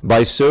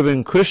 by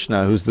serving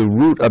Krishna, who's the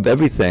root of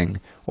everything,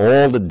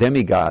 all the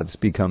demigods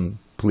become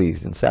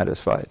pleased and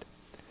satisfied.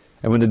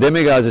 And when the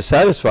demigods are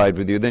satisfied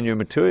with you, then your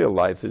material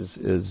life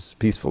is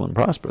peaceful and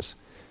prosperous.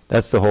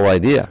 That's the whole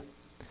idea.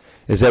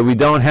 Is that we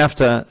don't have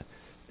to,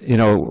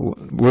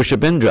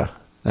 worship Indra.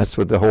 That's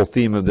what the whole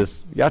theme of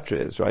this yatra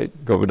is, right?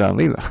 Govardhan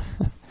Leela.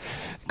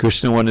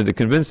 Krishna wanted to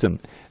convince him.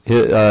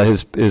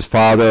 His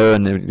father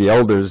and the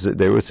elders,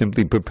 they were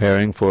simply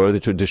preparing for the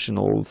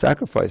traditional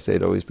sacrifice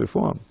they'd always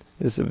performed.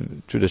 It's a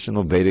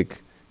traditional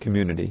Vedic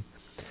community.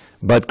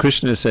 But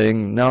Krishna is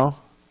saying, no,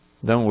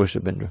 don't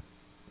worship Indra.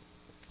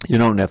 You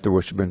don't have to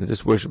worship Indra.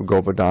 Just worship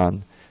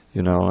Govardhan,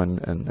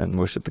 and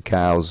worship the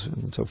cows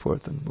and so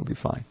forth, and we'll be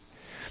fine.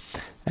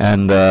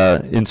 And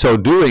in so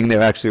doing,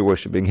 they're actually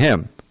worshiping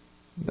him,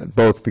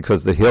 both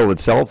because the hill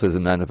itself is a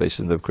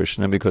manifestation of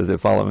Krishna and because they're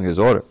following his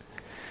order.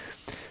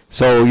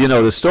 So,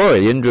 the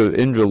story,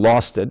 Indra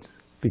lost it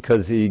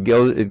because it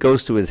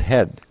goes to his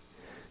head.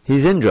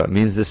 He's Indra,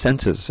 means the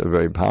senses are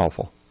very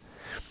powerful.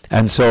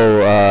 And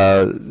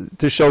so,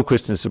 to show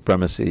Krishna's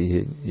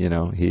supremacy,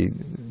 he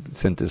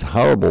sent this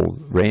horrible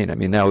rain. I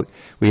mean, now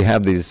we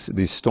have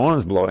these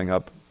storms blowing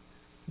up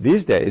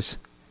these days,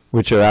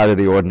 which are out of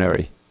the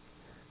ordinary.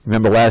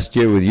 Remember last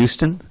year with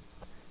Houston?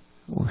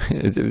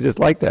 It was just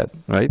like that,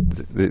 right?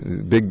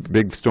 The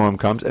big storm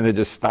comes and it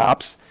just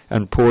stops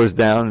and pours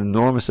down an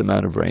enormous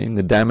amount of rain.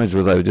 The damage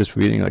was, I was just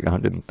reading, like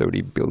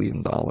 $130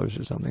 billion or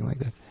something like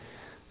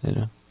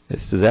that.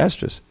 It's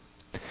disastrous.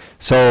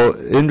 So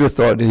Indra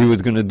thought he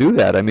was going to do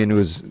that. I mean, it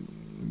was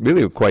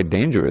really quite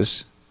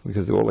dangerous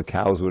because all the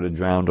cows would have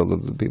drowned, all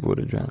of the people would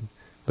have drowned.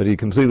 But he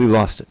completely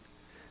lost it.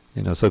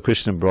 So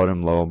Krishna brought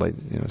him low by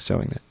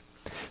showing that.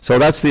 So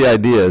that's the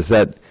idea, is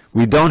that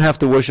we don't have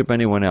to worship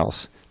anyone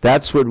else.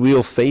 That's what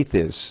real faith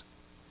is.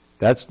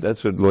 That's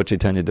what Lord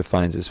Chaitanya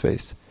defines as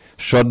faith.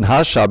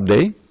 Shraddha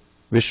shabde,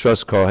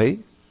 vishwas kohe,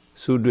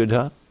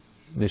 sudridha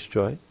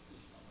nishchoy,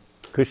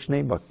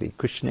 Krishna bhakti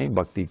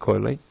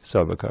koile,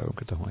 sarvakaram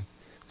kritahoy.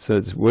 So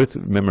it's worth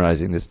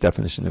memorizing this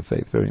definition of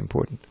faith, very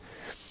important.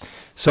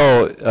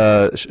 So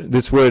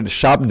this word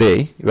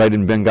shabde, right,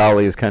 in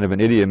Bengali is kind of an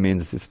idiom,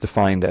 means it's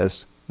defined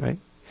as, right?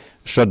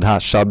 Shraddha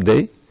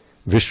shabde,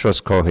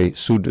 vishwas kohe,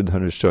 sudridha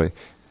nishchoy.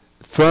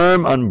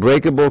 Firm,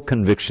 unbreakable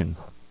conviction.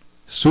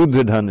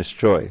 Sudridha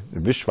nishchoy,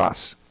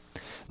 vishwas.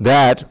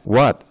 That,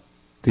 what?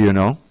 Do you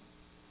know?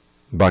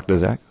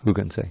 Bhaktazak, who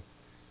can say?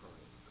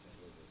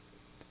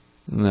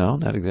 No,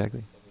 not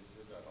exactly.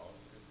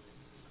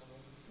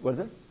 What is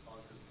it?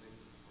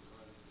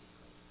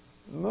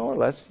 More or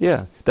less,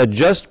 yeah. That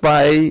just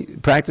by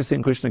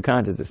practicing Krishna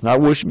consciousness,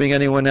 not worshipping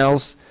anyone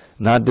else,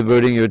 not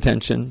diverting your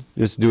attention,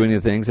 just doing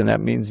the things, and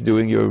that means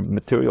doing your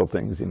material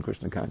things in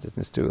Krishna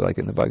consciousness too, like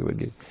in the Bhagavad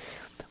Gita.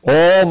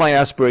 All my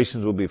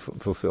aspirations will be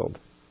fulfilled.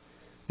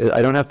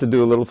 I don't have to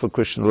do a little for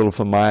Krishna, a little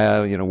for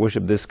Maya,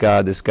 worship this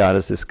god, this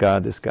goddess, this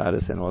god, this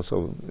goddess, and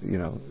also,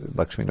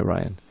 Lakshmi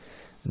Narayan.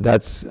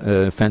 That's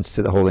an offense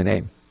to the holy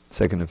name,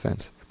 second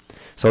offense.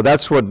 So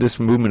that's what this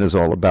movement is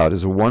all about,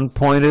 is a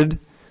one-pointed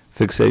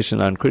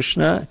fixation on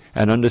Krishna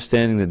and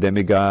understanding the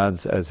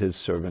demigods as his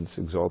servants,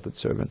 exalted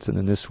servants, and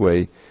in this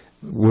way,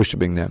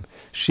 worshipping them.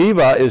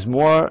 Shiva is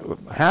more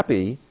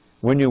happy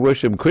when you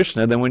worship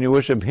Krishna than when you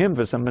worship him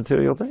for some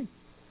material thing.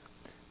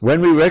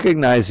 When we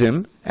recognize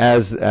him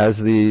as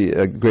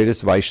the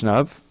greatest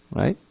Vaishnav,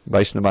 right?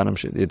 Vaishnavanam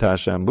Yatha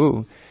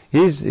Shambhu,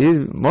 he's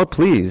more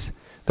pleased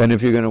than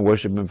if you're going to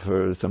worship him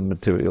for some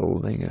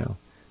material thing,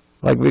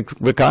 Like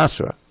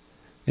Vikasra,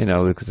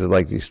 this is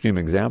like the extreme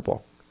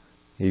example.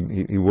 He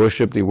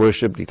worshipped,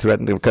 he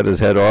threatened to cut his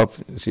head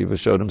off. Shiva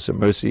showed him some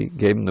mercy,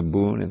 gave him the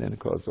boon, and then it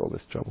caused all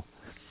this trouble.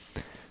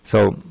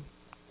 So,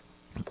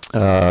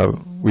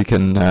 we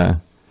can...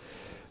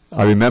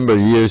 I remember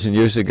years and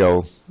years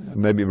ago,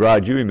 maybe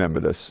Raj, you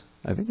remember this.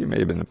 I think you may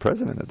have been the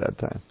president at that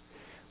time,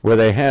 where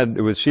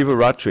it was Shiva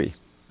Ratri.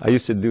 I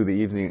used to do the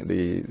evening,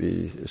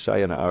 the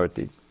Shayana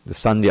Arati, the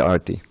Sandhya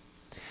Arati.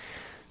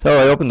 So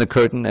I opened the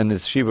curtain and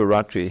it's Shiva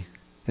Ratri,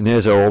 and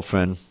here's our old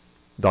friend,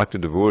 Dr.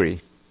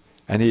 Devuri,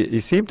 and he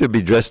seemed to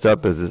be dressed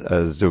up as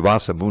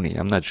Durvasa Muni,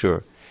 I'm not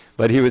sure,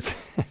 but he was,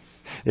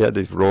 he had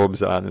these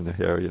robes on and the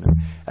hair,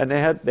 and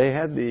they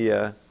had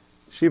the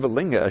Shiva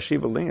Linga,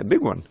 a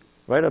big one,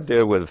 right up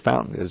there where the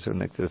fountain is, or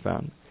next to the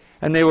fountain.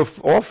 And they were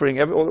offering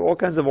all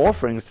kinds of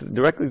offerings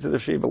directly to the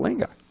Shiva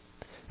Linga.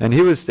 And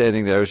he was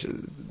standing there,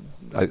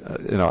 I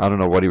don't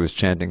know what he was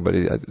chanting,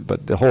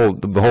 but the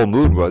whole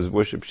mood was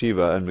worship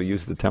Shiva, and we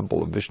use the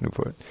temple of Vishnu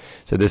for it.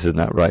 So this is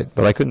not right.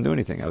 But I couldn't do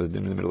anything. I was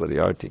in the middle of the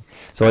arati.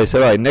 So I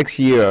said, all right, next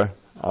year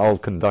I'll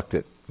conduct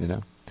it,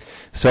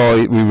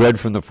 So we read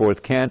from the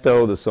 4th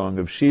canto, the song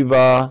of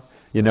Shiva,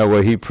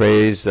 where he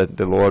prays that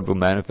the Lord will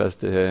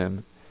manifest to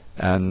him.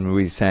 and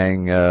we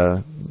sang,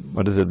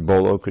 what is it,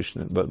 Bolo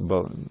Krishna,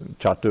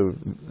 Chatu,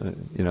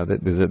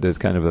 there's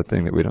kind of a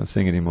thing that we don't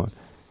sing anymore.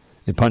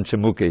 In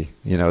Panchamukhi,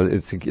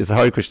 it's a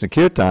Hare Krishna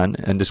Kirtan,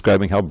 and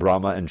describing how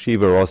Brahma and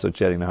Shiva are also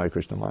chanting the Hare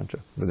Krishna mantra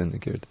within the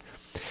Kirtan.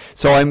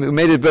 So I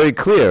made it very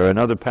clear in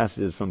other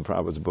passages from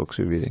Prabhupada's books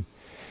we're reading.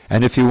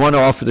 And if you want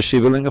to offer the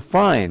Shiva Linga,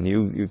 fine.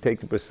 You take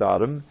the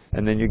prasadam,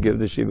 and then you give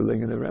the Shiva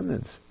Linga the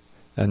remnants.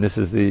 And this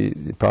is the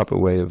proper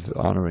way of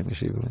honoring the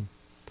Shiva Linga.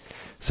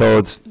 So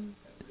it's...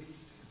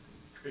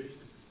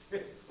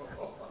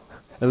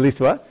 At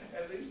least what?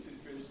 At least in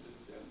Krishna's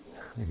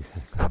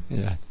temple.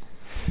 Yeah.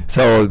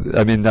 So,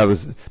 I mean, that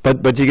was...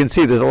 But you can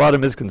see there's a lot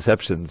of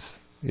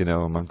misconceptions,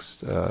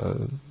 amongst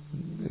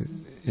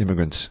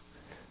immigrants.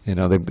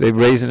 They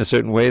raised in a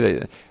certain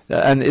way.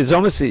 And it's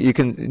almost,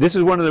 this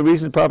is one of the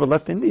reasons Prabhupada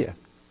left India.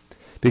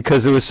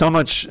 Because there was so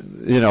much,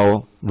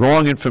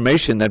 wrong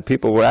information that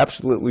people were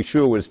absolutely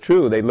sure was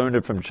true. They learned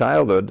it from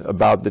childhood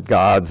about the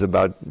gods,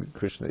 about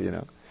Krishna,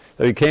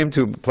 So he came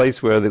to a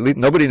place where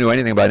nobody knew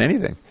anything about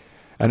anything.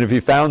 And if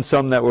he found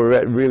some that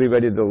were really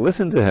ready to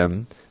listen to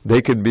him,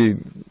 they could be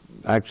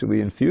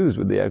actually infused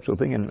with the actual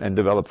thing and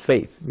develop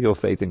faith, real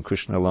faith in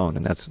Krishna alone.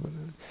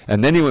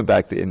 And then he went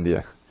back to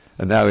India.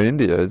 And now in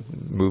India, his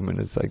movement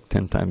is like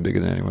 10 times bigger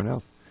than anyone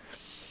else.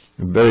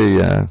 Very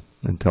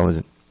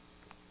intelligent.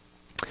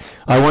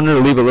 I wanted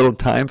to leave a little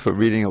time for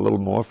reading a little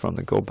more from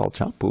the Gopal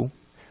Champu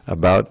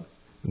about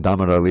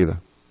Damodar Leela.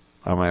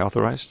 Am I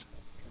authorized?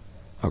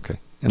 Okay.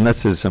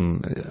 Unless there's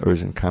some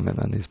urgent comment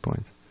on these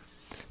points.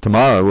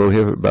 Tomorrow we'll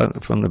hear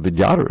about from the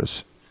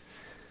Vidyadharas.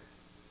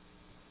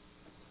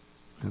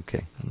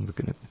 Okay, I'm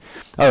looking at...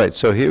 All right,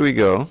 so here we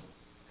go.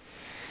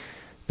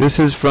 This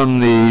is from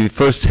the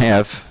first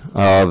half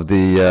of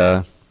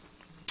the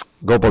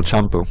Gopal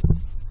Champu.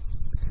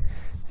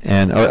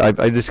 And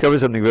I discovered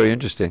something very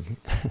interesting.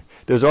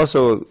 There's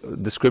also a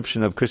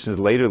description of Krishna's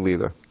later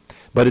Leela,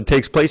 but it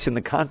takes place in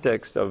the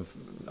context of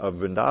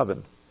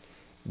Vrindavan.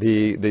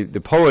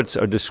 The poets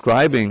are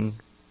describing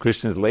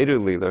Krishna's later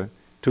Leela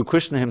to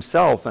Krishna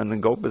himself and the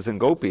Gopas and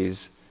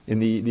Gopis in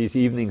these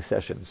evening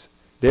sessions.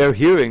 They're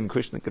hearing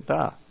Krishna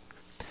Katha.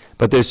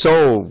 But they're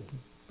so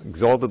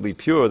exaltedly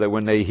pure that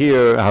when they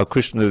hear how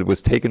Krishna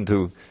was taken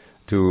to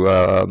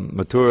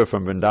Mathura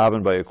from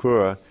Vrindavan by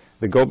Akrura,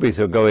 the Gopis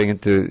are going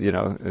into,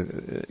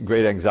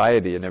 great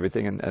anxiety and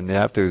everything, and they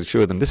have to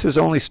assure them, this is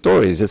only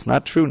stories, it's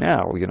not true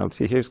now.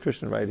 See, here's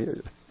Krishna right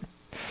here.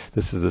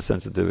 This is the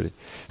sensitivity.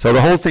 So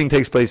the whole thing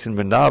takes place in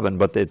Vrindavan,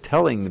 but they're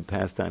telling the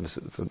pastimes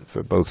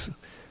for both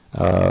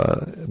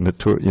Vrindavan,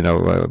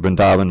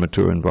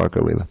 Mathura, and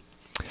Dwarka Leela.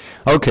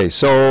 Okay,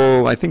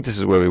 so I think this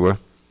is where we were.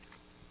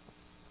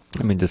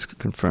 Let me just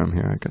confirm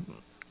here.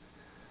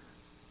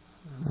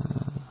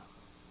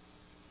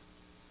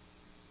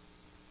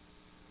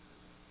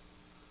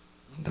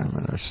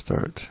 Damodar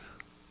start.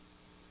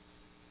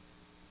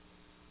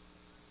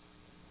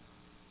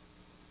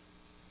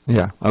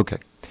 Yeah, okay.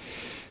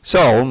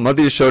 So,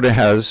 Mother Yashoda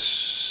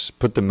has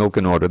put the milk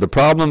in order. The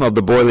problem of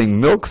the boiling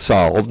milk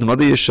solved,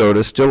 Mother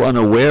Yashoda, still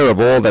unaware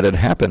of all that had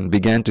happened,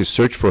 began to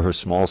search for her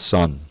small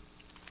son.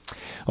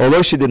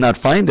 Although she did not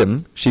find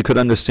him, she could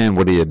understand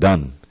what he had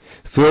done.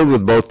 Filled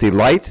with both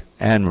delight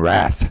and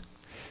wrath,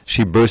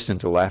 she burst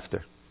into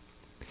laughter.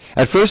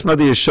 At first,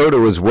 Mother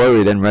Yashoda was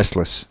worried and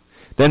restless.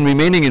 Then,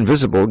 remaining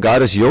invisible,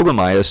 Goddess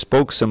Yogamaya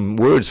spoke some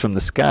words from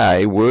the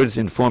sky, words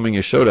informing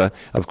Yashoda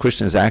of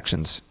Krishna's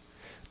actions.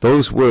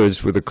 Those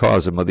words were the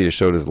cause of Mother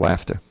Yashoda's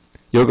laughter.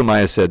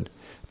 Yogamaya said,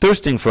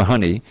 thirsting for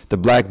honey, the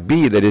black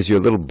bee that is your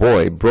little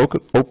boy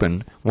broke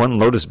open one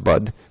lotus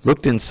bud,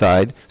 looked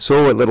inside,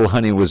 saw what little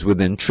honey was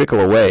within trickle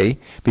away,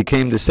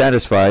 became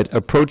dissatisfied,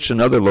 approached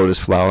another lotus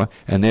flower,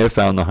 and there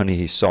found the honey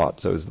he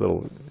sought. So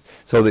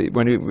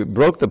when he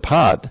broke the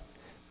pot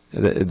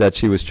that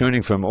she was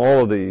churning from,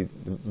 all of the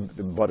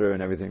butter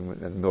and everything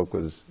and milk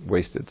was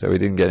wasted, so he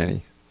didn't get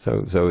any.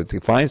 So to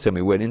find some,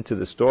 he went into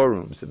the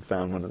storerooms and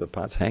found one of the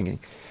pots hanging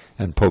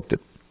and poked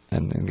it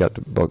and got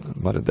the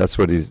butter. That's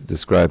what he's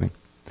describing.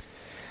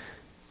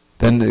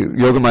 Then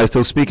Yogamaya is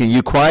still speaking.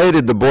 You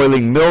quieted the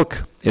boiling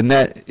milk in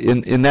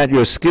that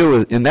your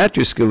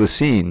skill is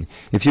seen.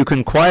 If you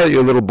can quiet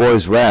your little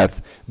boy's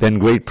wrath, then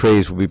great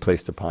praise will be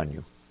placed upon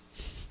you.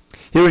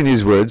 Hearing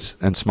these words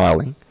and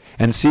smiling,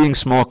 and seeing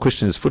small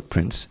Krishna's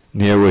footprints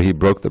near where he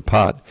broke the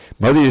pot,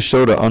 Mother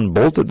Yashoda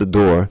unbolted the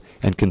door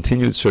and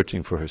continued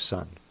searching for her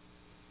son.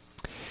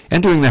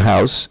 Entering the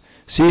house,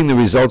 seeing the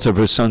results of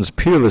her son's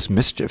peerless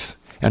mischief,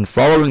 and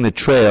following the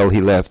trail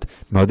he left,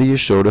 Mother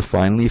Yashoda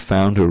finally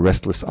found her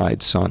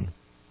restless-eyed son.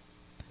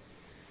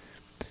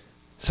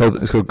 So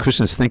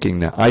Krishna's thinking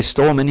now, I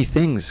stole many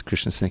things,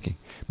 Krishna's thinking.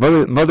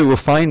 Mother will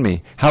find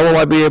me. How will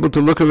I be able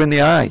to look her in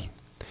the eye?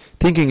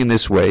 Thinking in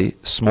this way,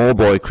 small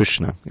boy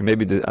Krishna,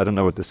 maybe I don't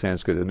know what the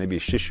Sanskrit is, maybe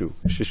Shishu.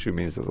 Shishu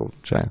means a little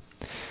child.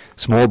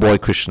 Small boy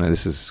Krishna,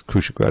 this is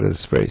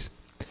Kushagrata's phrase.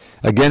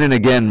 Again and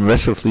again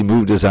restlessly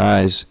moved his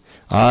eyes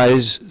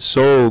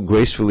so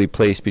gracefully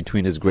placed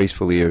between his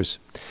graceful ears.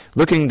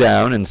 Looking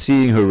down and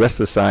seeing her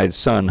restless-eyed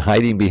son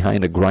hiding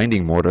behind a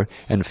grinding mortar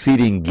and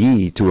feeding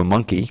ghee to a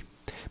monkey,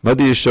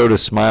 Mother Yashoda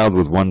smiled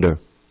with wonder.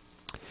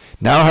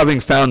 Now having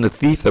found the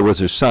thief that was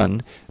her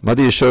son,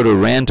 Mother Yashoda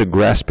ran to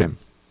grasp him.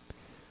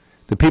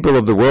 The people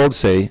of the world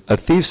say, a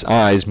thief's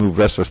eyes move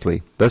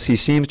restlessly. Thus he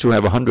seems to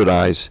have 100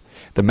 eyes.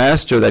 The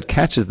master that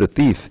catches the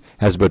thief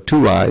has but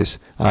 2 eyes,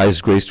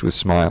 eyes graced with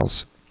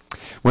smiles.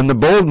 When the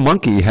bold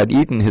monkey had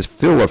eaten his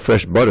fill of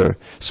fresh butter,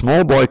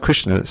 small boy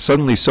Krishna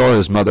suddenly saw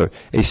his mother,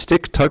 a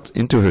stick tucked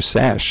into her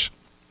sash.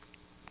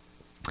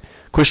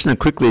 Krishna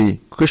quickly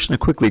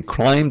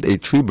climbed a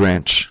tree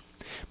branch.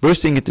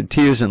 Bursting into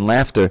tears and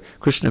laughter,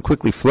 Krishna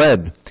quickly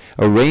fled.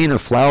 A rain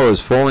of flowers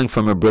falling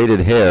from her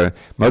braided hair,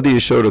 Mother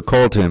Yashoda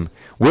called to him,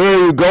 "Where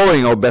are you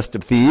going, O best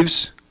of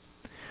thieves?"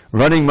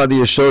 Running, Mother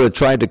Yashoda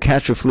tried to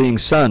catch her fleeing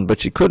son,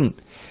 but she couldn't.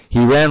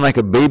 He ran like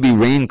a baby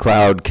rain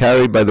cloud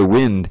carried by the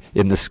wind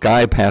in the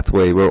sky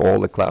pathway where all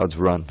the clouds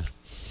run.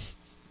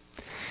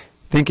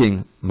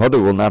 Thinking, Mother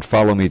will not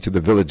follow me to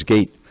the village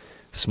gate,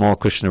 small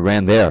Krishna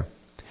ran there.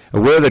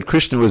 Aware that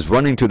Krishna was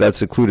running to that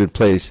secluded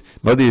place,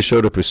 Mother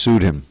Yashoda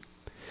pursued him.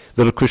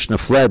 Little Krishna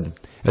fled.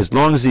 As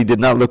long as he did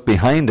not look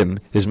behind him,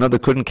 his mother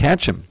couldn't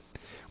catch him.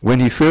 When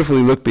he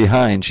fearfully looked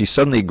behind, she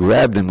suddenly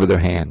grabbed him with her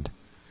hand.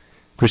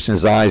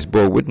 Krishna's eyes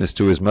bore witness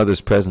to his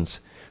mother's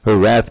presence. Her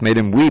wrath made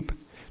him weep.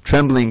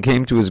 Trembling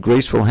came to his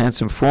graceful,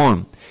 handsome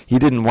form. He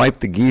didn't wipe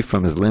the ghee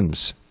from his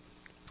limbs.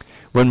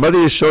 When Mother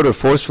Yashoda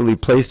forcefully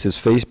placed his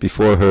face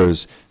before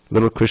hers,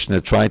 little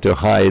Krishna tried to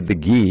hide the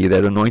ghee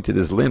that anointed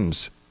his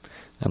limbs.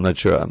 I'm not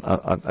sure.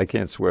 I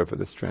can't swear for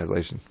this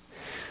translation.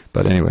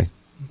 But anyway,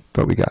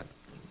 what we got.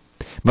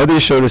 Mother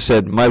Yashoda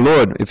said, "My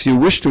lord, if you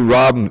wish to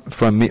rob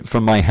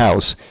from my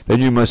house,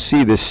 then you must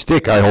see this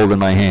stick I hold in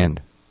my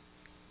hand."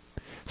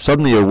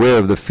 Suddenly aware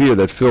of the fear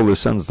that filled her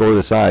son's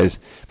lotus eyes,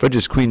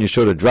 Vraja's Queen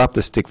Yashoda dropped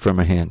the stick from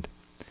her hand.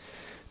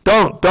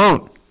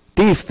 Don't!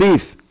 Thief,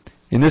 thief!"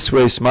 In this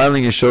way,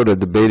 smiling Yashoda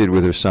debated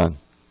with her son.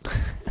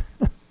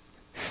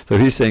 So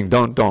he's saying,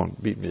 don't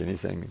beat me, and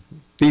he's saying,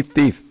 thief,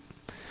 thief.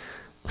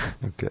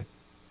 Okay.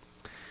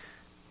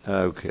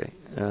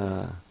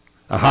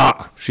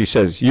 Aha, she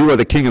says, "You are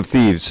the king of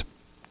thieves."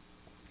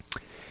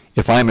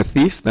 If I am a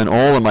thief, then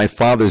all of my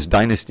father's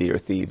dynasty are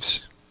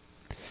thieves.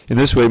 In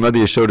this way, Mother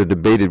Yashoda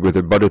debated with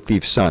her butter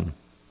thief son.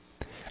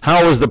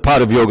 How was the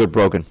pot of yogurt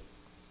broken?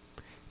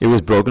 It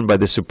was broken by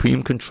the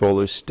Supreme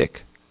Controller's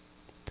stick.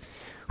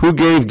 Who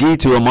gave ghee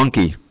to a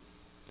monkey?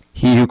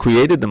 He who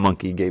created the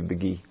monkey gave the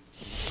ghee.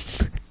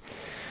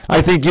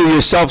 I think you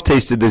yourself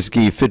tasted this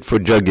ghee fit for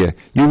jugya.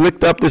 You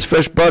licked up this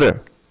fresh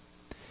butter.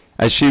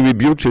 As she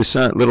rebuked her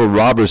son, little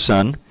robber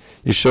son,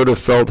 Yashoda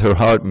felt her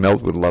heart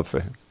melt with love for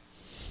him.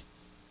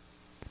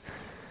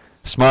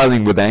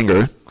 Smiling with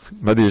anger,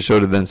 Mother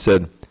Yashoda then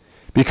said,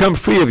 "Become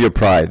free of your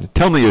pride.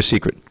 Tell me your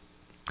secret."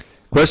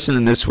 Questioned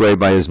in this way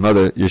by his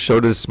mother,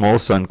 Yashoda's small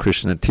son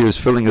Krishna, tears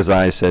filling his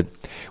eyes, said,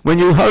 "When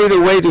you hurried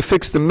away to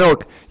fix the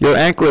milk, your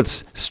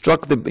anklets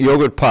struck the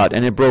yogurt pot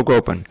and it broke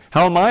open.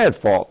 How am I at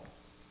fault?"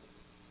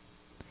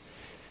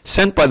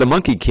 Sent by the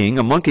Monkey King,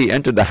 a monkey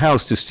entered the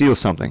house to steal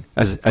something.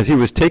 As he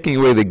was taking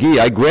away the ghee,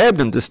 I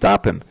grabbed him to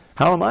stop him.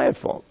 How am I at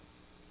fault?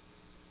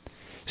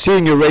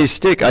 Seeing your raised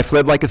stick, I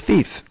fled like a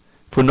thief.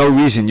 For no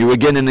reason, you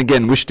again and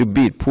again wished to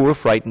beat poor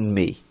frightened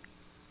me.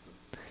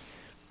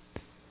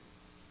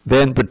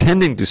 Then,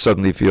 pretending to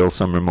suddenly feel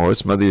some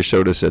remorse, Mother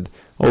Yashoda said,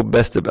 "O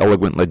best of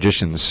eloquent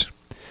logicians,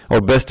 O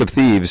best of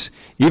thieves,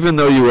 even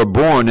though you were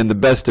born in the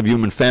best of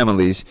human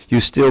families, you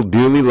still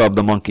dearly love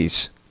the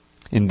monkeys.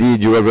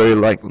 Indeed, you are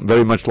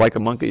very much like a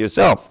monkey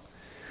yourself."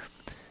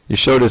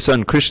 Yashoda's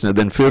son Krishna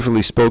then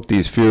fearfully spoke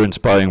these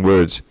fear-inspiring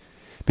words,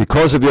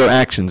 "Because of your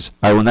actions,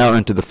 I will now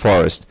enter the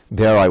forest.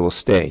 There I will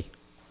stay."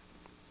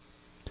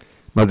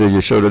 Mother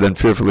Yashoda then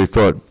fearfully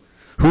thought,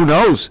 "Who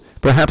knows?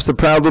 Perhaps the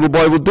proud little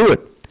boy will do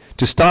it.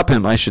 To stop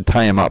him, I should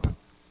tie him up.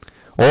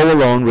 All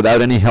alone,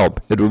 without any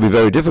help, it will be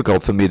very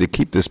difficult for me to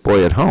keep this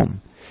boy at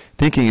home."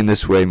 Thinking in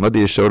this way, Mother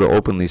Yashoda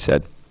openly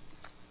said,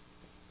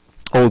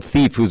 "Old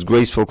thief whose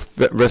graceful,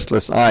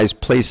 restless eyes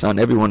place on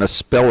everyone a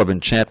spell of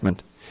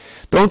enchantment,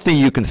 don't think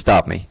you can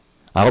stop me.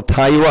 I'll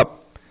tie you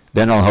up.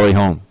 Then I'll hurry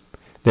home.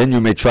 Then you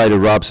may try to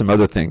rob some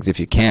other things, if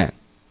you can."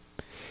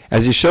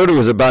 As Yashoda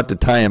was about to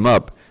tie him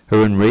up,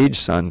 her enraged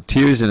son,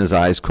 tears in his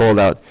eyes, called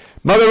out,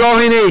 "Mother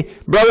Rohini,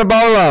 Brother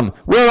Balaram,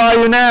 where are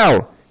you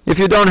now? If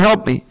you don't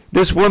help me,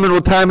 this woman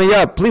will tie me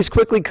up. Please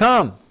quickly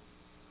come."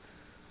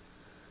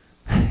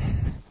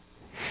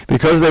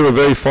 Because they were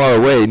very far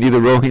away, neither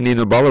Rohini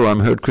nor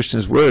Balaram heard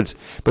Krishna's words,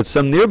 but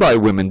some nearby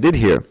women did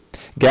hear.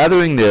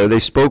 Gathering there, they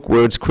spoke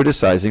words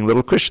criticizing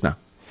little Krishna.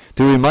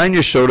 To remind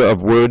Yashoda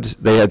of words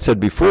they had said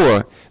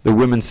before, the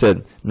women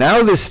said,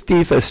 "Now this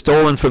thief has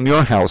stolen from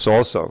your house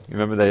also." You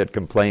remember they had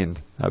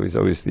complained how he's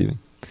always thieving.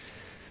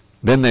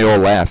 Then they all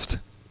laughed.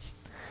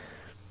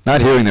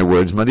 Not hearing their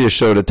words, Mother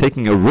Yashoda,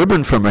 taking a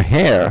ribbon from her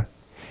hair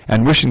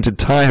and wishing to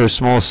tie her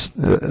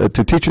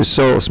to teach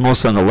her small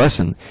son a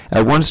lesson,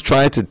 at once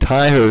tried to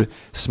tie her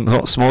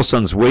small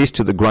son's waist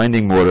to the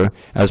grinding mortar,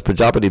 as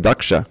Prajapati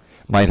Daksha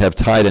might have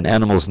tied an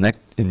animal's neck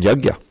in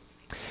yajna.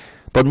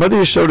 But Mother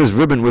Yashoda's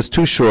ribbon was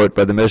too short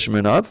by the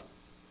measurement of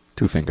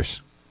 2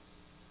 fingers.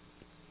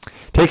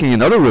 Taking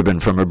another ribbon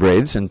from her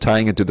braids and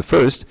tying it to the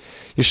first,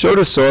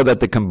 Yashoda saw that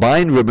the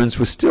combined ribbons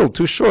were still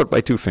too short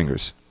by 2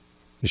 fingers.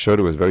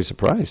 Yashoda was very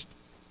surprised.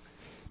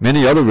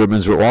 Many other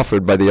ribbons were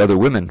offered by the other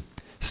women.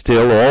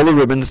 Still, all the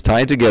ribbons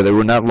tied together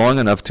were not long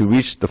enough to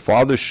reach the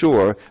farther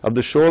shore of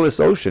the shoreless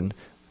ocean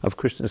of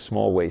Krishna's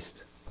small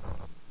waist.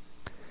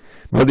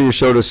 Mother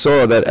Yashoda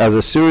saw that as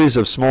a series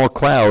of small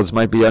clouds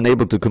might be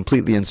unable to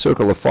completely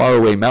encircle a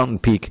faraway mountain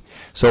peak,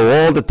 so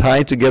all the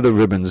tied together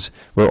ribbons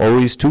were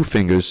always 2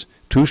 fingers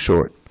too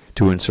short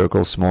to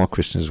encircle small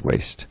Krishna's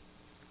waist.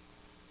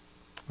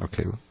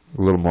 Okay,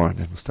 a little more and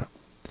then we'll stop.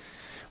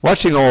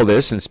 Watching all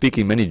this and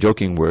speaking many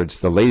joking words,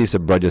 the ladies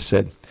of Braja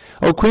said,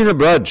 "O Queen of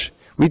Braj,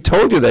 we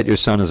told you that your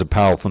son is a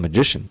powerful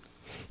magician.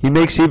 He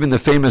makes even the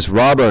famous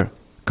robber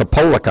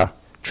Kapolaka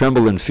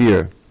tremble in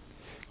fear.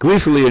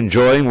 Gleefully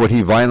enjoying what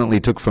he violently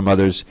took from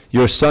others,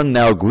 your son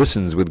now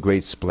glistens with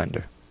great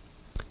splendor."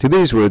 To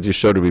these words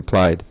Yashoda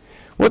replied,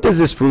 "What does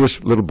this foolish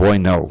little boy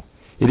know?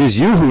 It is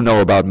you who know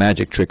about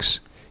magic tricks.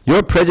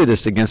 You're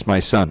prejudiced against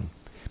my son.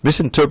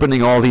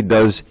 Misinterpreting all he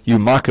does, you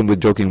mock him with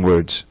joking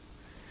words."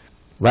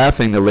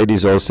 Laughing, the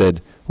ladies all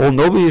said, "O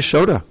noble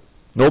Yashoda,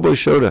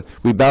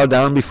 we bow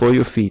down before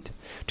your feet.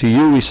 To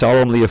you we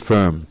solemnly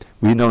affirm,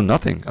 we know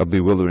nothing of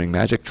bewildering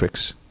magic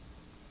tricks."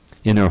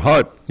 In her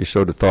heart,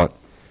 Yashoda thought,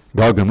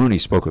 Gargamuni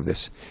spoke of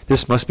this.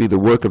 This must be the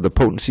work of the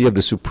potency of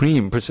the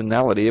Supreme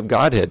Personality of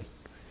Godhead.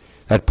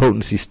 That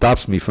potency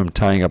stops me from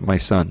tying up my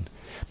son.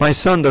 My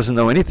son doesn't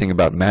know anything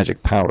about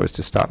magic powers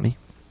to stop me.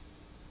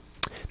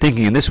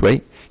 Thinking in this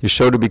way,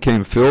 Yashoda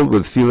became filled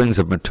with feelings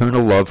of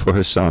maternal love for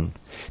her son.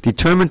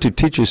 Determined to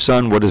teach her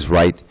son what is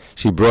right,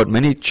 she brought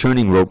many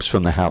churning ropes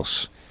from the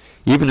house.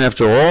 Even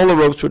after all the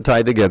ropes were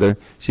tied together,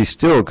 she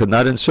still could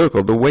not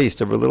encircle the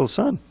waist of her little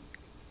son.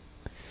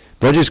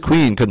 Braja's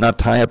queen could not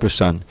tie up her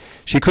son.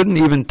 She couldn't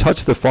even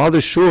touch the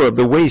farther shore of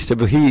the waist of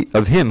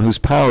him whose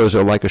powers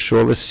are like a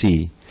shoreless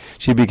sea.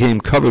 She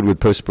became covered with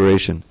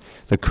perspiration.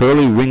 The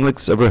curly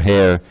ringlets of her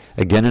hair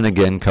again and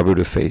again covered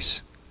her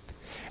face.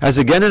 As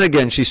again and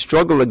again she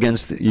struggled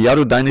against the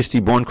Yadu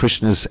dynasty-born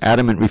Krishna's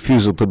adamant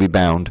refusal to be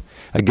bound,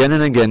 again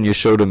and again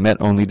Yashoda met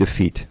only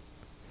defeat.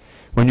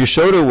 When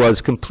Yashoda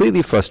was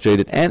completely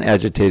frustrated and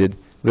agitated,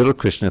 little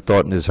Krishna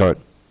thought in his heart,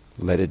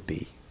 "Let it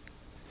be."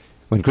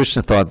 When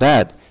Krishna thought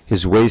that,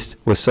 his waist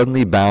was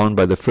suddenly bound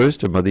by the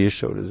first of Mother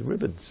Yashoda's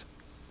ribbons.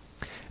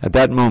 At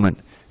that moment,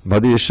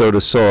 Mother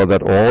Yashoda saw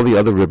that all the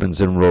other ribbons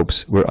and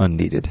ropes were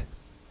unneeded.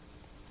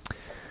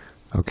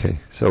 Okay,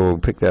 so we'll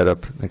pick that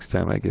up next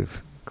time I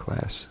give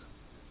class.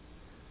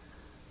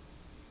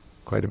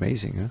 Quite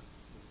amazing,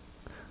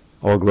 huh?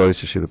 All glories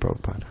to Srila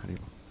Prabhupada.